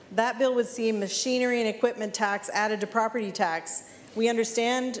 That bill would see machinery and equipment tax added to property tax. We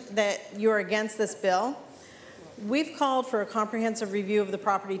understand that you're against this bill. We've called for a comprehensive review of the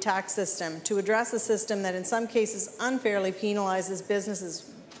property tax system to address a system that in some cases unfairly penalizes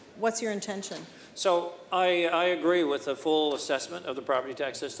businesses. What's your intention? So I agree with a full assessment of the property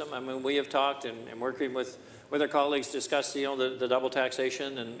tax system. I mean, we have talked and working with our colleagues discussed the double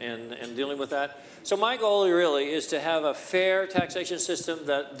taxation and dealing with that. So my goal really is to have a fair taxation system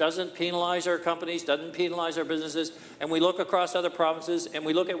that doesn't penalize our companies, doesn't penalize our businesses, and we look across other provinces and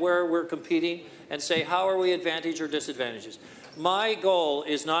we look at where we're competing and say how are we advantaged or disadvantages. My goal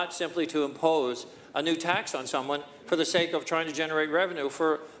is not simply to impose a new tax on someone for the sake of trying to generate revenue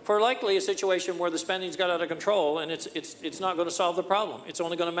for likely a situation where the spending's got out of control and it's not going to solve the problem. It's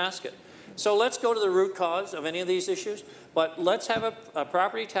only going to mask it. So let's go to the root cause of any of these issues, but let's have a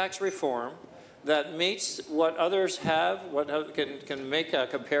property tax reform that meets what others have, can make a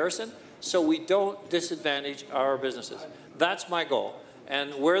comparison, so we don't disadvantage our businesses. That's my goal.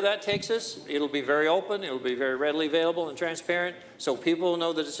 And where that takes us, it'll be very open, it'll be very readily available and transparent, so people will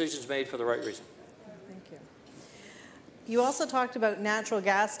know the decision's made for the right reason. Thank you. You also talked about natural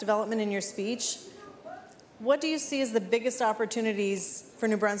gas development in your speech. What do you see as the biggest opportunities for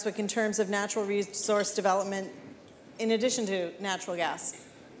New Brunswick in terms of natural resource development in addition to natural gas?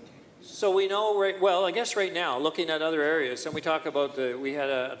 So we know, well, I guess right now, looking at other areas, and we talk about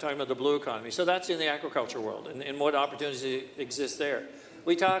talking about the blue economy. So that's in the agriculture world, and what opportunities exist there.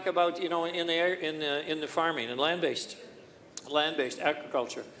 We talk about, in the farming and land-based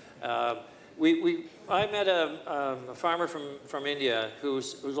agriculture. I met a farmer from India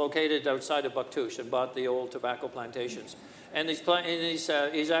who's located outside of Bucktouche and bought the old tobacco plantations, and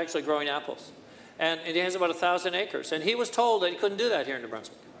he's actually growing apples, and he has about 1,000 acres, and he was told that he couldn't do that here in New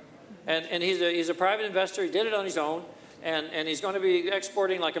Brunswick. And he's a private investor. He did it on his own, and he's going to be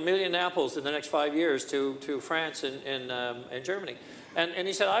exporting like 1 million apples in the next 5 years to France and Germany. And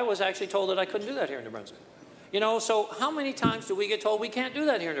he said, I was actually told that I couldn't do that here in New Brunswick. So how many times do we get told we can't do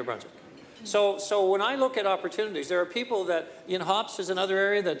that here in New Brunswick? So when I look at opportunities, there are people that, hops is another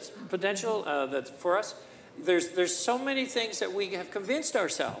area that's potential that's for us. There's so many things that we have convinced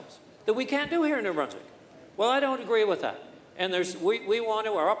ourselves that we can't do here in New Brunswick. Well, I don't agree with that. And we want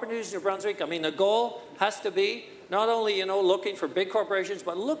our opportunities in New Brunswick. I mean, the goal has to be not only, looking for big corporations,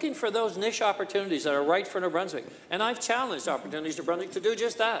 but looking for those niche opportunities that are right for New Brunswick. And I've challenged Opportunities New Brunswick to do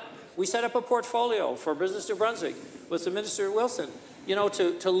just that. We set up a portfolio for Business New Brunswick with the Minister Wilson,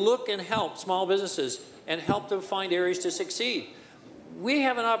 to look and help small businesses and help them find areas to succeed. We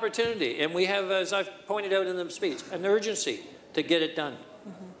have an opportunity, and we have, as I've pointed out in the speech, an urgency to get it done.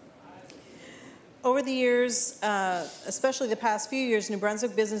 Over the years, especially the past few years, New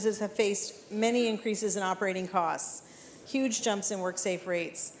Brunswick businesses have faced many increases in operating costs, huge jumps in WorkSafe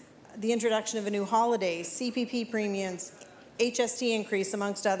rates, the introduction of a new holiday, CPP premiums, HST increase,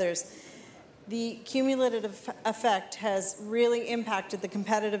 amongst others. The cumulative effect has really impacted the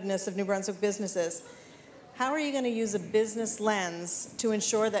competitiveness of New Brunswick businesses. How are you going to use a business lens to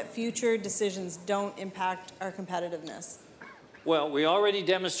ensure that future decisions don't impact our competitiveness? Well, we already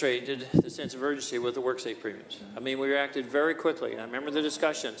demonstrated the sense of urgency with the WorkSafe premiums. I mean, we reacted very quickly. I remember the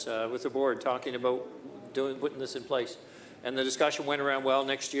discussions with the board talking about putting this in place. And the discussion went around, well,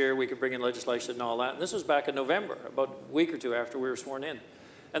 next year we could bring in legislation and all that. And this was back in November, about a week or two after we were sworn in.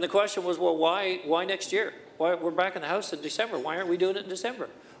 And the question was, well, why next year? Why, we're back in the House in December. Why aren't we doing it in December?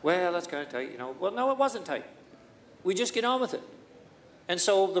 Well, that's kind of tight, you know. Well, no, it wasn't tight. We just get on with it. And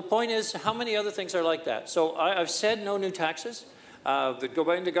so the point is, how many other things are like that? So I've said no new taxes that go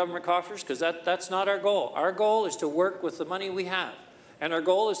into government coffers, because that's not our goal. Our goal is to work with the money we have. And our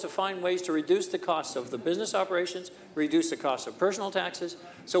goal is to find ways to reduce the costs of the business operations, reduce the cost of personal taxes,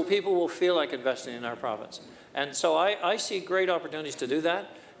 so people will feel like investing in our province. And so I see great opportunities to do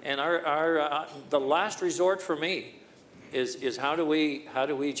that. And the last resort for me is how do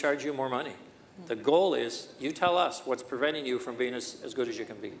we charge you more money? The goal is, you tell us what's preventing you from being as good as you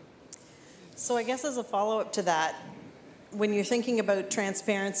can be. So I guess as a follow-up to that, when you're thinking about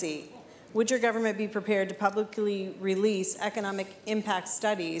transparency, would your government be prepared to publicly release economic impact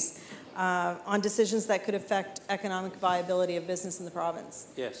studies on decisions that could affect economic viability of business in the province?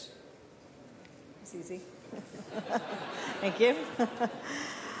 Yes. It's easy. Thank you.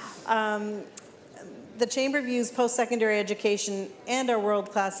 The Chamber views post-secondary education and our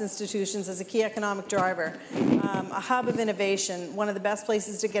world-class institutions as a key economic driver, a hub of innovation, one of the best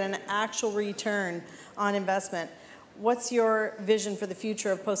places to get an actual return on investment. What's your vision for the future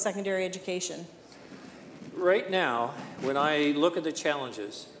of post-secondary education? Right now, when I look at the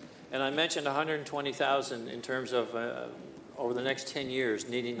challenges, and I mentioned 120,000 in terms of over the next 10 years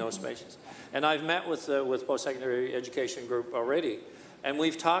needing those spaces. And I've met with post-secondary education group already, and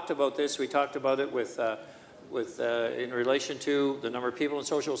we've talked about this. We talked about it in relation to the number of people in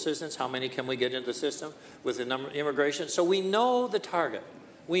social assistance, how many can we get into the system, with the number of immigration. So we know the target.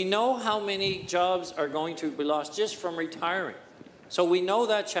 We know how many jobs are going to be lost just from retiring. So we know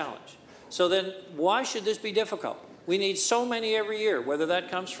that challenge. So then why should this be difficult? We need so many every year, whether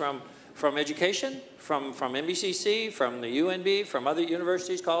that comes from education, from MBCC, from the UNB, from other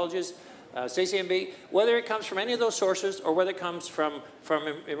universities, colleges, CCMB, whether it comes from any of those sources or whether it comes from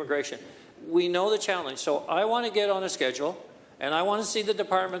immigration. We know the challenge. So I want to get on a schedule, and I want to see the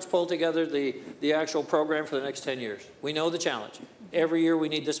departments pull together the actual program for the next 10 years. We know the challenge. Every year we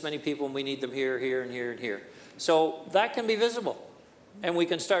need this many people, and we need them here, here, and here, and here. So that can be visible, and we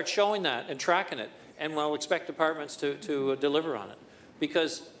can start showing that and tracking it, and we'll expect departments to deliver on it.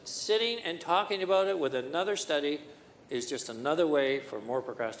 Because sitting and talking about it with another study is just another way for more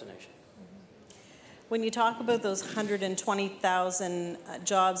procrastination. When you talk about those 120,000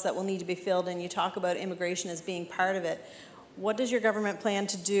 jobs that will need to be filled, and you talk about immigration as being part of it, what does your government plan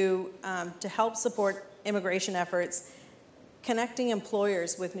to do to help support immigration efforts, connecting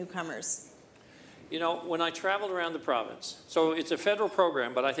employers with newcomers? You know, when I traveled around the province, so it's a federal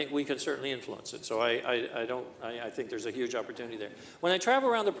program, but I think we can certainly influence it. So I think there's a huge opportunity there. When I travel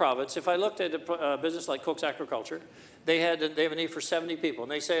around the province, if I looked at a business like Cook's Agriculture, they have a need for 70 people.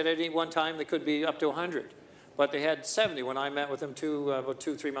 And they say at any one time they could be up to 100. But they had 70 when I met with them about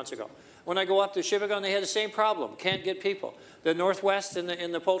 2-3 months ago. When I go up to Sheboygan, they had the same problem, can't get people. The Northwest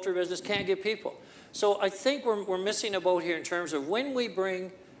in the poultry business can't get people. So I think we're missing a boat here in terms of when we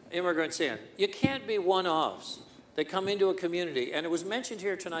bring immigrants in. You can't be one-offs. They come into a community, and it was mentioned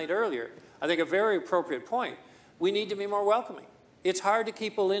here tonight earlier, I think a very appropriate point. We need to be more welcoming. It's hard to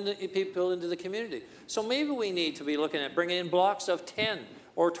keep people into the community. So maybe we need to be looking at bringing in blocks of 10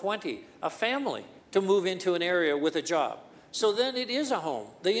 or 20, a family, to move into an area with a job. So then it is a home.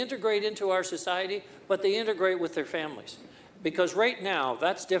 They integrate into our society, but they integrate with their families. Because right now,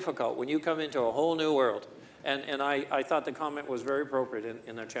 that's difficult when you come into a whole new world. And I thought the comment was very appropriate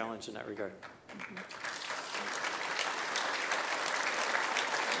in their challenge in that regard.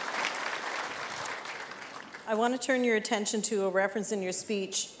 I want to turn your attention to a reference in your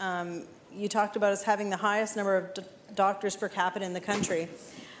speech. You talked about us having the highest number of doctors per capita in the country.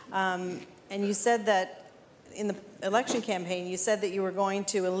 And you said that in the election campaign, you said that you were going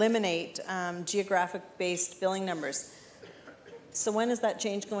to eliminate geographic-based billing numbers. So when is that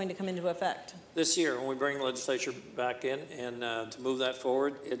change going to come into effect? This year, when we bring the legislature back in and to move that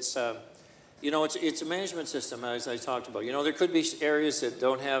forward, it's You know, it's a management system, as I talked about. You know, there could be areas that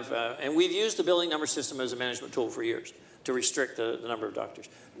don't have, and we've used the building number system as a management tool for years to restrict the number of doctors.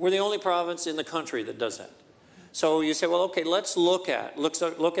 We're the only province in the country that does that. So you say, well, okay, let's look at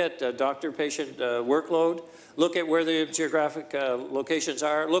doctor-patient workload, look at where the geographic locations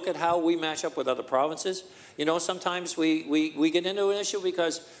are, look at how we match up with other provinces. You know, sometimes we get into an issue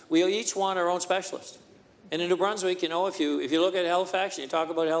because we each want our own specialist. And in New Brunswick, you know, if you look at Halifax and you talk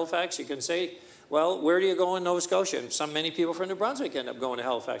about Halifax, you can say, well, where do you go in Nova Scotia? And many people from New Brunswick end up going to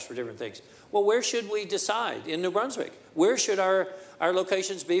Halifax for different things. Well, where should we decide in New Brunswick? Where should our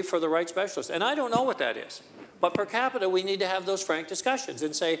locations be for the right specialist? And I don't know what that is. But per capita, we need to have those frank discussions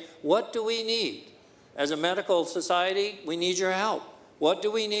and say, what do we need? As a medical society, we need your help. What do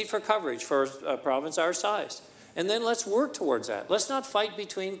we need for coverage for a province our size? And then let's work towards that. Let's not fight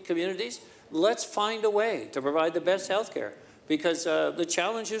between communities. Let's find a way to provide the best health care, because the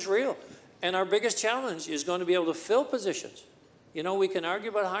challenge is real. And our biggest challenge is going to be able to fill positions. You know, we can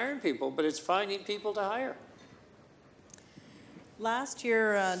argue about hiring people, but it's finding people to hire. Last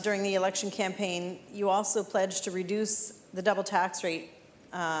year, during the election campaign, you also pledged to reduce the double tax rate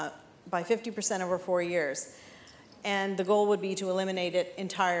by 50% over 4 years. And the goal would be to eliminate it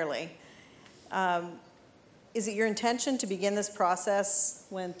entirely. Is it your intention to begin this process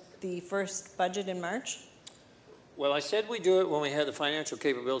with the first budget in March? Well, I said we'd do it when we had the financial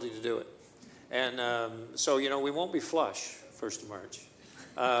capability to do it. And so, you know, we won't be flush 1st of March.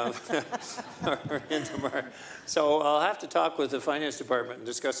 Or into March. So I'll have to talk with the finance department and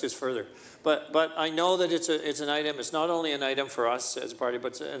discuss this further. But I know that it's an item. It's not only an item for us as a party, but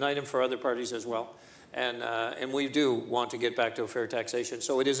it's an item for other parties as well. And we do want to get back to a fair taxation.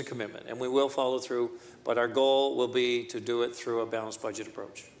 So it is a commitment, and we will follow through. But our goal will be to do it through a balanced budget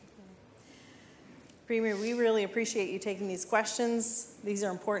approach. Premier, we really appreciate you taking these questions. These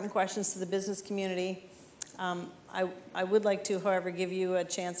are important questions to the business community. I would like to, however, give you a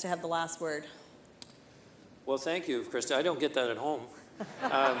chance to have the last word. Well, thank you, Krista. I don't get that at home.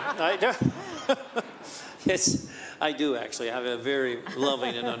 I do, actually. I have a very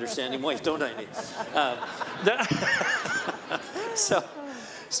loving and understanding wife, don't I, Nate?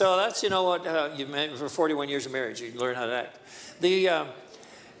 So that's, you know what, for 41 years of marriage, you learn how to act.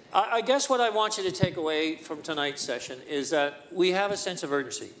 I guess what I want you to take away from tonight's session is that we have a sense of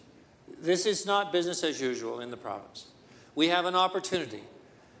urgency. This is not business as usual in the province. We have an opportunity.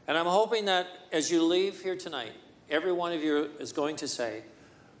 And I'm hoping that as you leave here tonight, every one of you is going to say,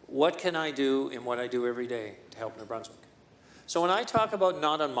 what can I do in what I do every day to help New Brunswick? So when I talk about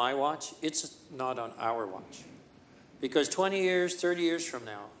not on my watch, it's not on our watch. Because 20 years, 30 years from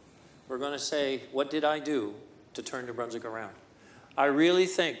now, we're going to say, what did I do to turn New Brunswick around? I really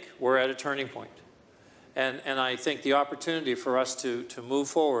think we're at a turning point. And I think the opportunity for us to move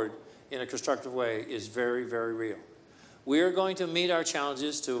forward in a constructive way is very, very real. We are going to meet our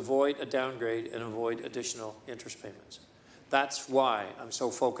challenges to avoid a downgrade and avoid additional interest payments. That's why I'm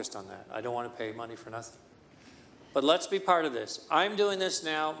so focused on that. I don't want to pay money for nothing. But let's be part of this. I'm doing this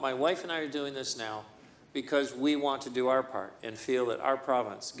now. My wife and I are doing this now because we want to do our part and feel that our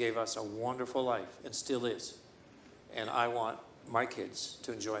province gave us a wonderful life and still is. And I want my kids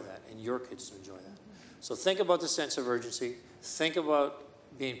to enjoy that and your kids to enjoy that. So think about the sense of urgency. Think about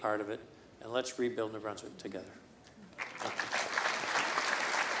being part of it. And let's rebuild New Brunswick together. Thank you.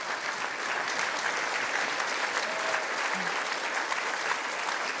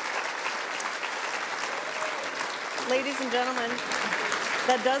 Ladies and gentlemen,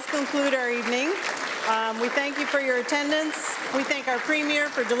 that does conclude our evening. We thank you for your attendance. We thank our Premier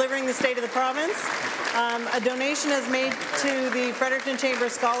for delivering the State of the Province. A donation is made to the Fredericton Chamber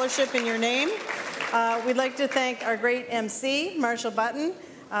Scholarship in your name. We'd like to thank our great MC, Marshall Button.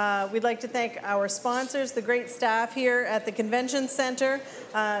 We'd like to thank our sponsors, the great staff here at the Convention Center,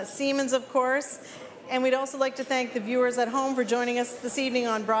 Siemens, of course. And we'd also like to thank the viewers at home for joining us this evening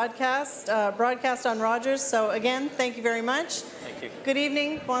on broadcast on Rogers. So again, thank you very much. Thank you. Good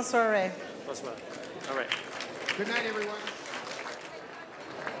evening. Bonsoir. Bonsoir. All right. Good night, everyone.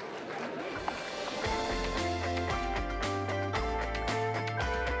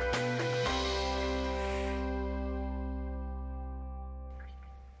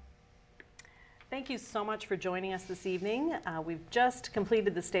 Thank you so much for joining us this evening. We've just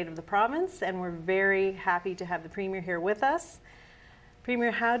completed the State of the Province, and we're very happy to have the Premier here with us.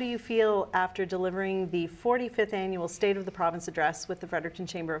 Premier, how do you feel after delivering the 45th Annual State of the Province Address with the Fredericton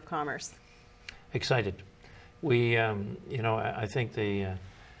Chamber of Commerce? Excited. We, you know, I think the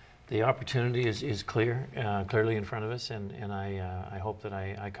opportunity is clearly in front of us, and I hope that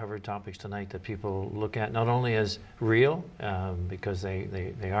I covered topics tonight that people look at not only as real, because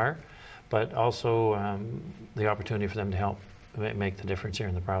they are, but also the opportunity for them to help make the difference here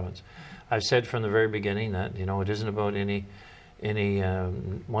in the province. I've said from the very beginning that, you know, it isn't about any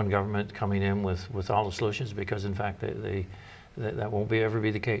one government coming in with all the solutions, because in fact that won't ever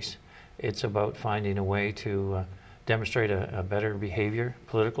be the case. It's about finding a way to demonstrate a better behavior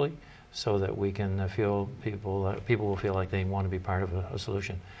politically, so that we can feel people will feel like they want to be part of a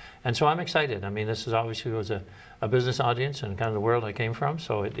solution. And so I'm excited. I mean, this is obviously was a business audience and kind of the world I came from,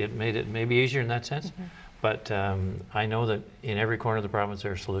 so it made it maybe easier in that sense. But I know that in every corner of the province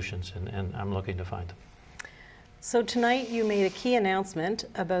there are solutions, and I'm looking to find them. So tonight you made a key announcement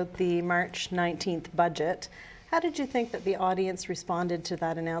about the March 19th budget. How did you think that the audience responded to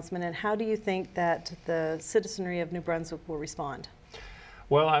that announcement, and how do you think that the citizenry of New Brunswick will respond?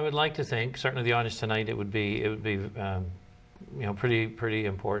 Well, I would like to think, certainly the audience tonight, it would be you know, pretty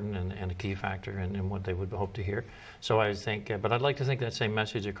important and a key factor in what they would hope to hear. So I think, but I'd like to think that same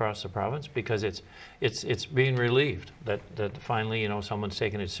message across the province, because it's being relieved that finally, you know, someone's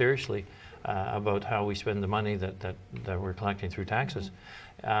taking it seriously about how we spend the money that we're collecting through taxes.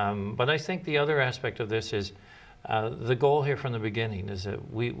 But I think the other aspect of this is the goal here from the beginning is that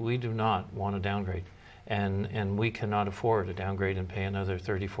we do not want to downgrade. And we cannot afford to downgrade and pay another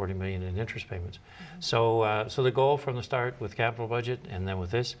 30, 40 million in interest payments. So the goal from the start with capital budget and then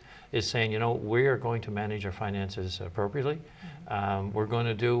with this is saying, you know, we are going to manage our finances appropriately. We're going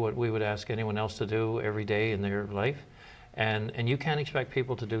to do what we would ask anyone else to do every day in their life. And you can't expect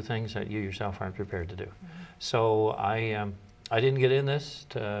people to do things that you yourself aren't prepared to do. So I didn't get in this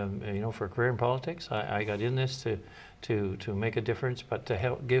to, you know, for a career in politics. I got in this to make a difference, but to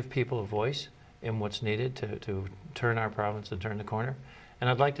help give people a voice in what's needed to turn our province and turn the corner. And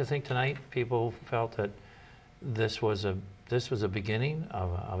I'd like to think tonight people felt that this was a beginning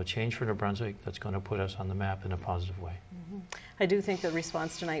of a change for New Brunswick that's going to put us on the map in a positive way. I do think the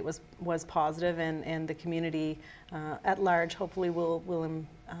response tonight was positive, and the community at large hopefully will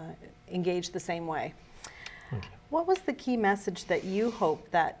engage the same way. Thank you. What was the key message that you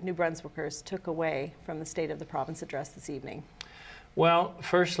hope that New Brunswickers took away from the State of the Province address this evening? Well,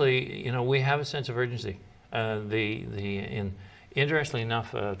 firstly, you know, we have a sense of urgency. Interestingly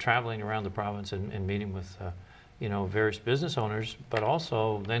enough, traveling around the province and meeting with, you know, various business owners, but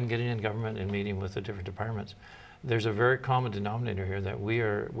also then getting in government and meeting with the different departments, there's a very common denominator here that we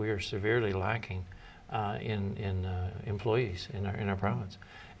are severely lacking in employees in our province.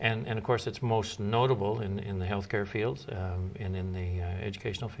 And of course, it's most notable in the healthcare fields and in the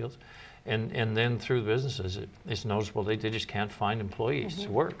educational fields. And then through the businesses, it's noticeable they just can't find employees to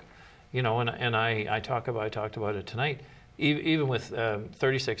work. You know, and I talked about it tonight. Even with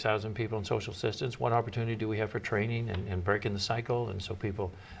 36,000 people in social assistance, what opportunity do we have for training and breaking the cycle, and so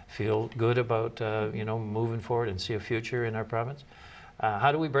people feel good about you know, moving forward and see a future in our province?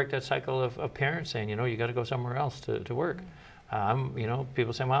 How do we break that cycle of parents saying, you know, you got to go somewhere else to work? You know,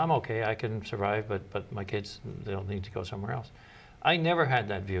 people say, well, I'm okay, I can survive, but my kids, they'll need to go somewhere else. I never had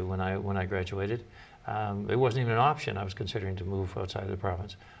that view when I graduated. It wasn't even an option. I was considering to move outside of the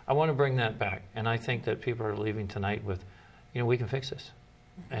province. I want to bring that back, and I think that people are leaving tonight with, you know, we can fix this,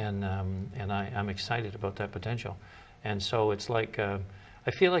 and I'm excited about that potential. And so it's like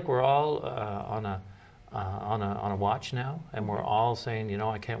I feel like we're all on a watch now, and we're all saying, you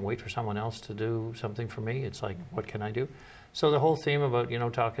know, I can't wait for someone else to do something for me. It's like, what can I do? So the whole theme about, you know,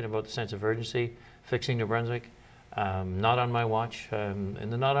 talking about the sense of urgency, fixing New Brunswick. Not on my watch,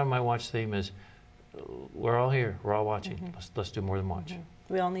 and the not on my watch theme is we're all here, we're all watching. Let's do more than watch.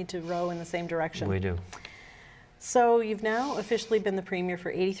 We all need to row in the same direction. We do. So you've now officially been the Premier for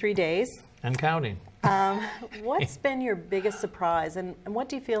 83 days. And counting. What's been your biggest surprise, and what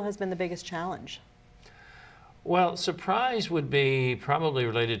do you feel has been the biggest challenge? Well, surprise would be probably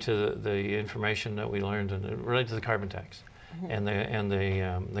related to the information that we learned, and related to the carbon tax and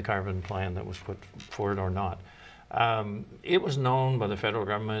the carbon plan that was put forward or not. It was known by the federal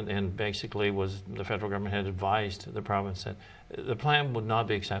government, and basically the federal government had advised the province that the plan would not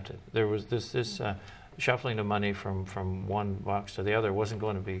be accepted. There was this shuffling of money from one box to the other wasn't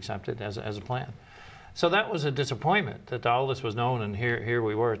going to be accepted as a plan. So that was a disappointment that all this was known, and here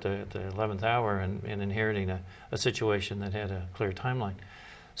we were at the 11th hour and inheriting a situation that had a clear timeline.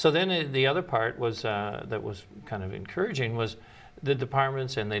 So then the other part was that was kind of encouraging was the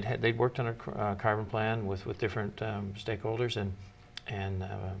departments, and they'd worked on a carbon plan with different stakeholders, and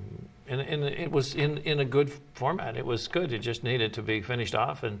it was in a good format. It was good. It just needed to be finished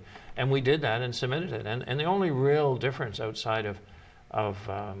off, and we did that and submitted it. And the only real difference outside of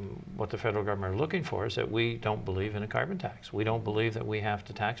what the federal government are looking for is that we don't believe in a carbon tax. We don't believe that we have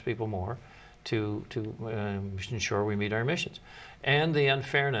to tax people more to ensure we meet our missions. And the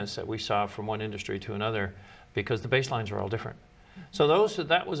unfairness that we saw from one industry to another, because the baselines are all different. So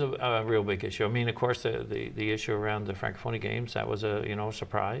that was a real big issue. I mean, of course, the issue around the Francophonie Games, that was a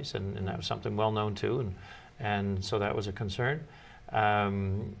surprise, and that was something well known too, and so that was a concern.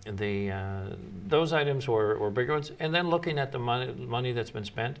 Those items were bigger ones, and then looking at the money that's been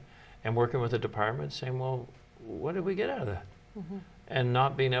spent, and working with the department, saying, well, what did we get out of that? And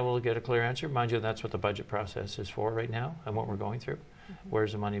not being able to get a clear answer. Mind you, that's what the budget process is for right now, and what we're going through.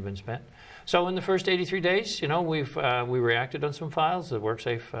 Where's the money been spent? So in the first 83 days, we reacted on some files. The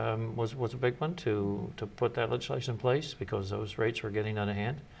WorkSafe was a big one to put that legislation in place, because those rates were getting out of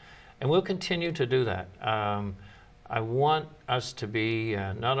hand. And we'll continue to do that. I want us to be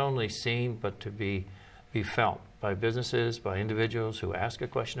not only seen, but to be felt by businesses, by individuals who ask a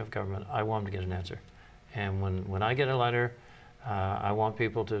question of government. I want them to get an answer. And when I get a letter, I want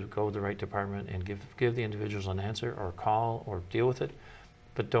people to go to the right department and give the individuals an answer, or call, or deal with it.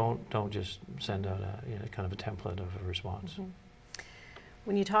 But don't just send out a kind of a template of a response.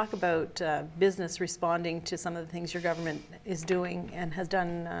 When you talk about business responding to some of the things your government is doing and has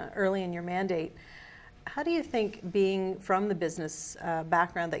done early in your mandate, how do you think being from the business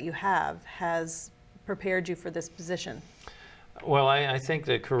background that you have has prepared you for this position? Well, I think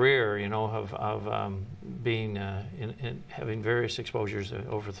the career, of being having various exposures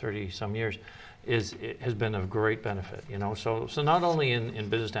over 30-some years has been of great benefit. So not only in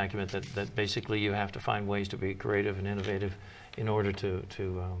business acumen that basically you have to find ways to be creative and innovative in order to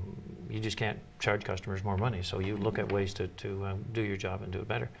you just can't charge customers more money. So you look at ways to do your job and do it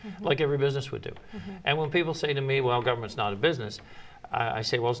better, like every business would do. And when people say to me, well, government's not a business, I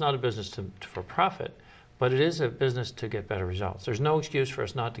say, well, it's not a business for profit, but it is a business to get better results. There's no excuse for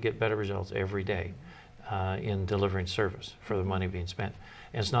us not to get better results every day in delivering service for the money being spent.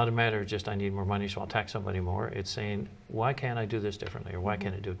 And it's not a matter of just, I need more money, so I'll tax somebody more. It's saying, why can't I do this differently, or why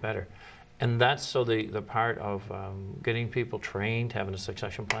can't I do it better? And that's so the part of getting people trained, having a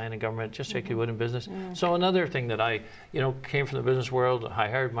succession plan in government, just like you would in business. So another thing that I, came from the business world, I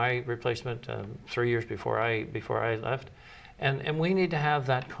hired my replacement 3 years before I left. And we need to have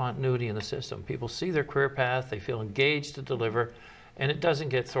that continuity in the system. People see their career path, they feel engaged to deliver, and it doesn't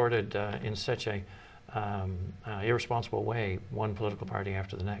get thwarted in such a irresponsible way, one political party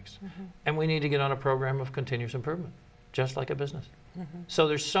after the next. And we need to get on a program of continuous improvement, just like a business. So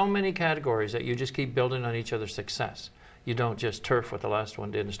there's so many categories that you just keep building on each other's success. You don't just turf what the last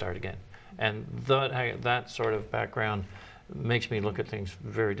one did and start again. And that sort of background makes me look at things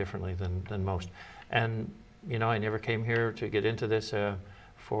very differently than most. And I never came here to get into this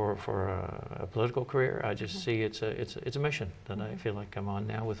for a political career. I just see it's a mission that I feel like I'm on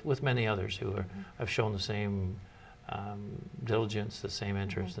now with many others who have shown the same diligence, the same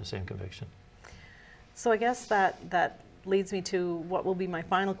interest, the same conviction. So I guess that leads me to what will be my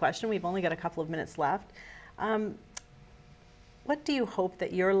final question. We've only got a couple of minutes left. What do you hope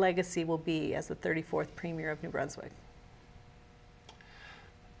that your legacy will be as the 34th Premier of New Brunswick?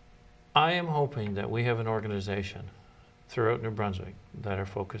 I am hoping that we have an organization throughout New Brunswick that are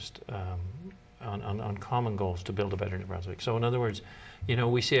focused on common goals to build a better New Brunswick. So in other words,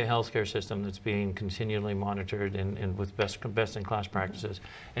 we see a healthcare system that's being continually monitored and with best-in-class practices.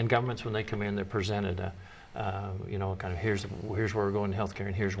 And governments, when they come in, they're presented kind of here's where we're going in healthcare,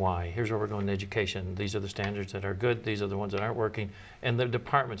 and here's why. Here's where we're going in education. These are the standards that are good. These are the ones that aren't working. And the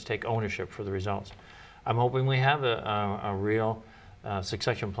departments take ownership for the results. I'm hoping we have a real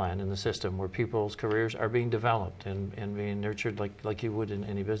succession plan in the system where people's careers are being developed and being nurtured like you would in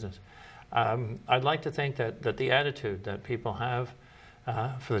any business. I'd like to think that the attitude that people have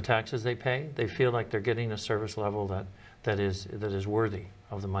for the taxes they pay, they feel like they're getting a service level that is worthy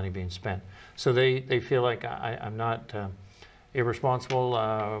of the money being spent. So they feel like I'm not irresponsible.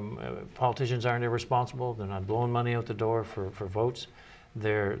 Politicians aren't irresponsible. They're not blowing money out the door for votes.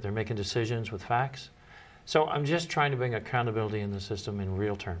 They're making decisions with facts. So I'm just trying to bring accountability in the system in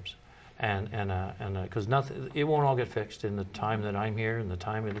real terms, and because it won't all get fixed in the time that I'm here, and the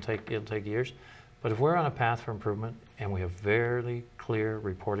time it'll take years. But if we're on a path for improvement and we have very clear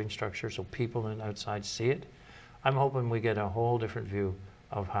reporting structure so people outside see it, I'm hoping we get a whole different view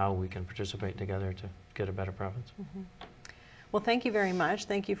of how we can participate together to get a better province. Well, thank you very much.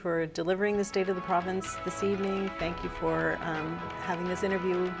 Thank you for delivering the State of the Province this evening. Thank you for having this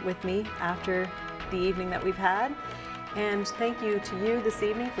interview with me after the evening that we've had. And thank you to you this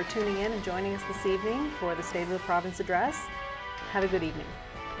evening for tuning in and joining us this evening for the State of the Province address. Have a good evening.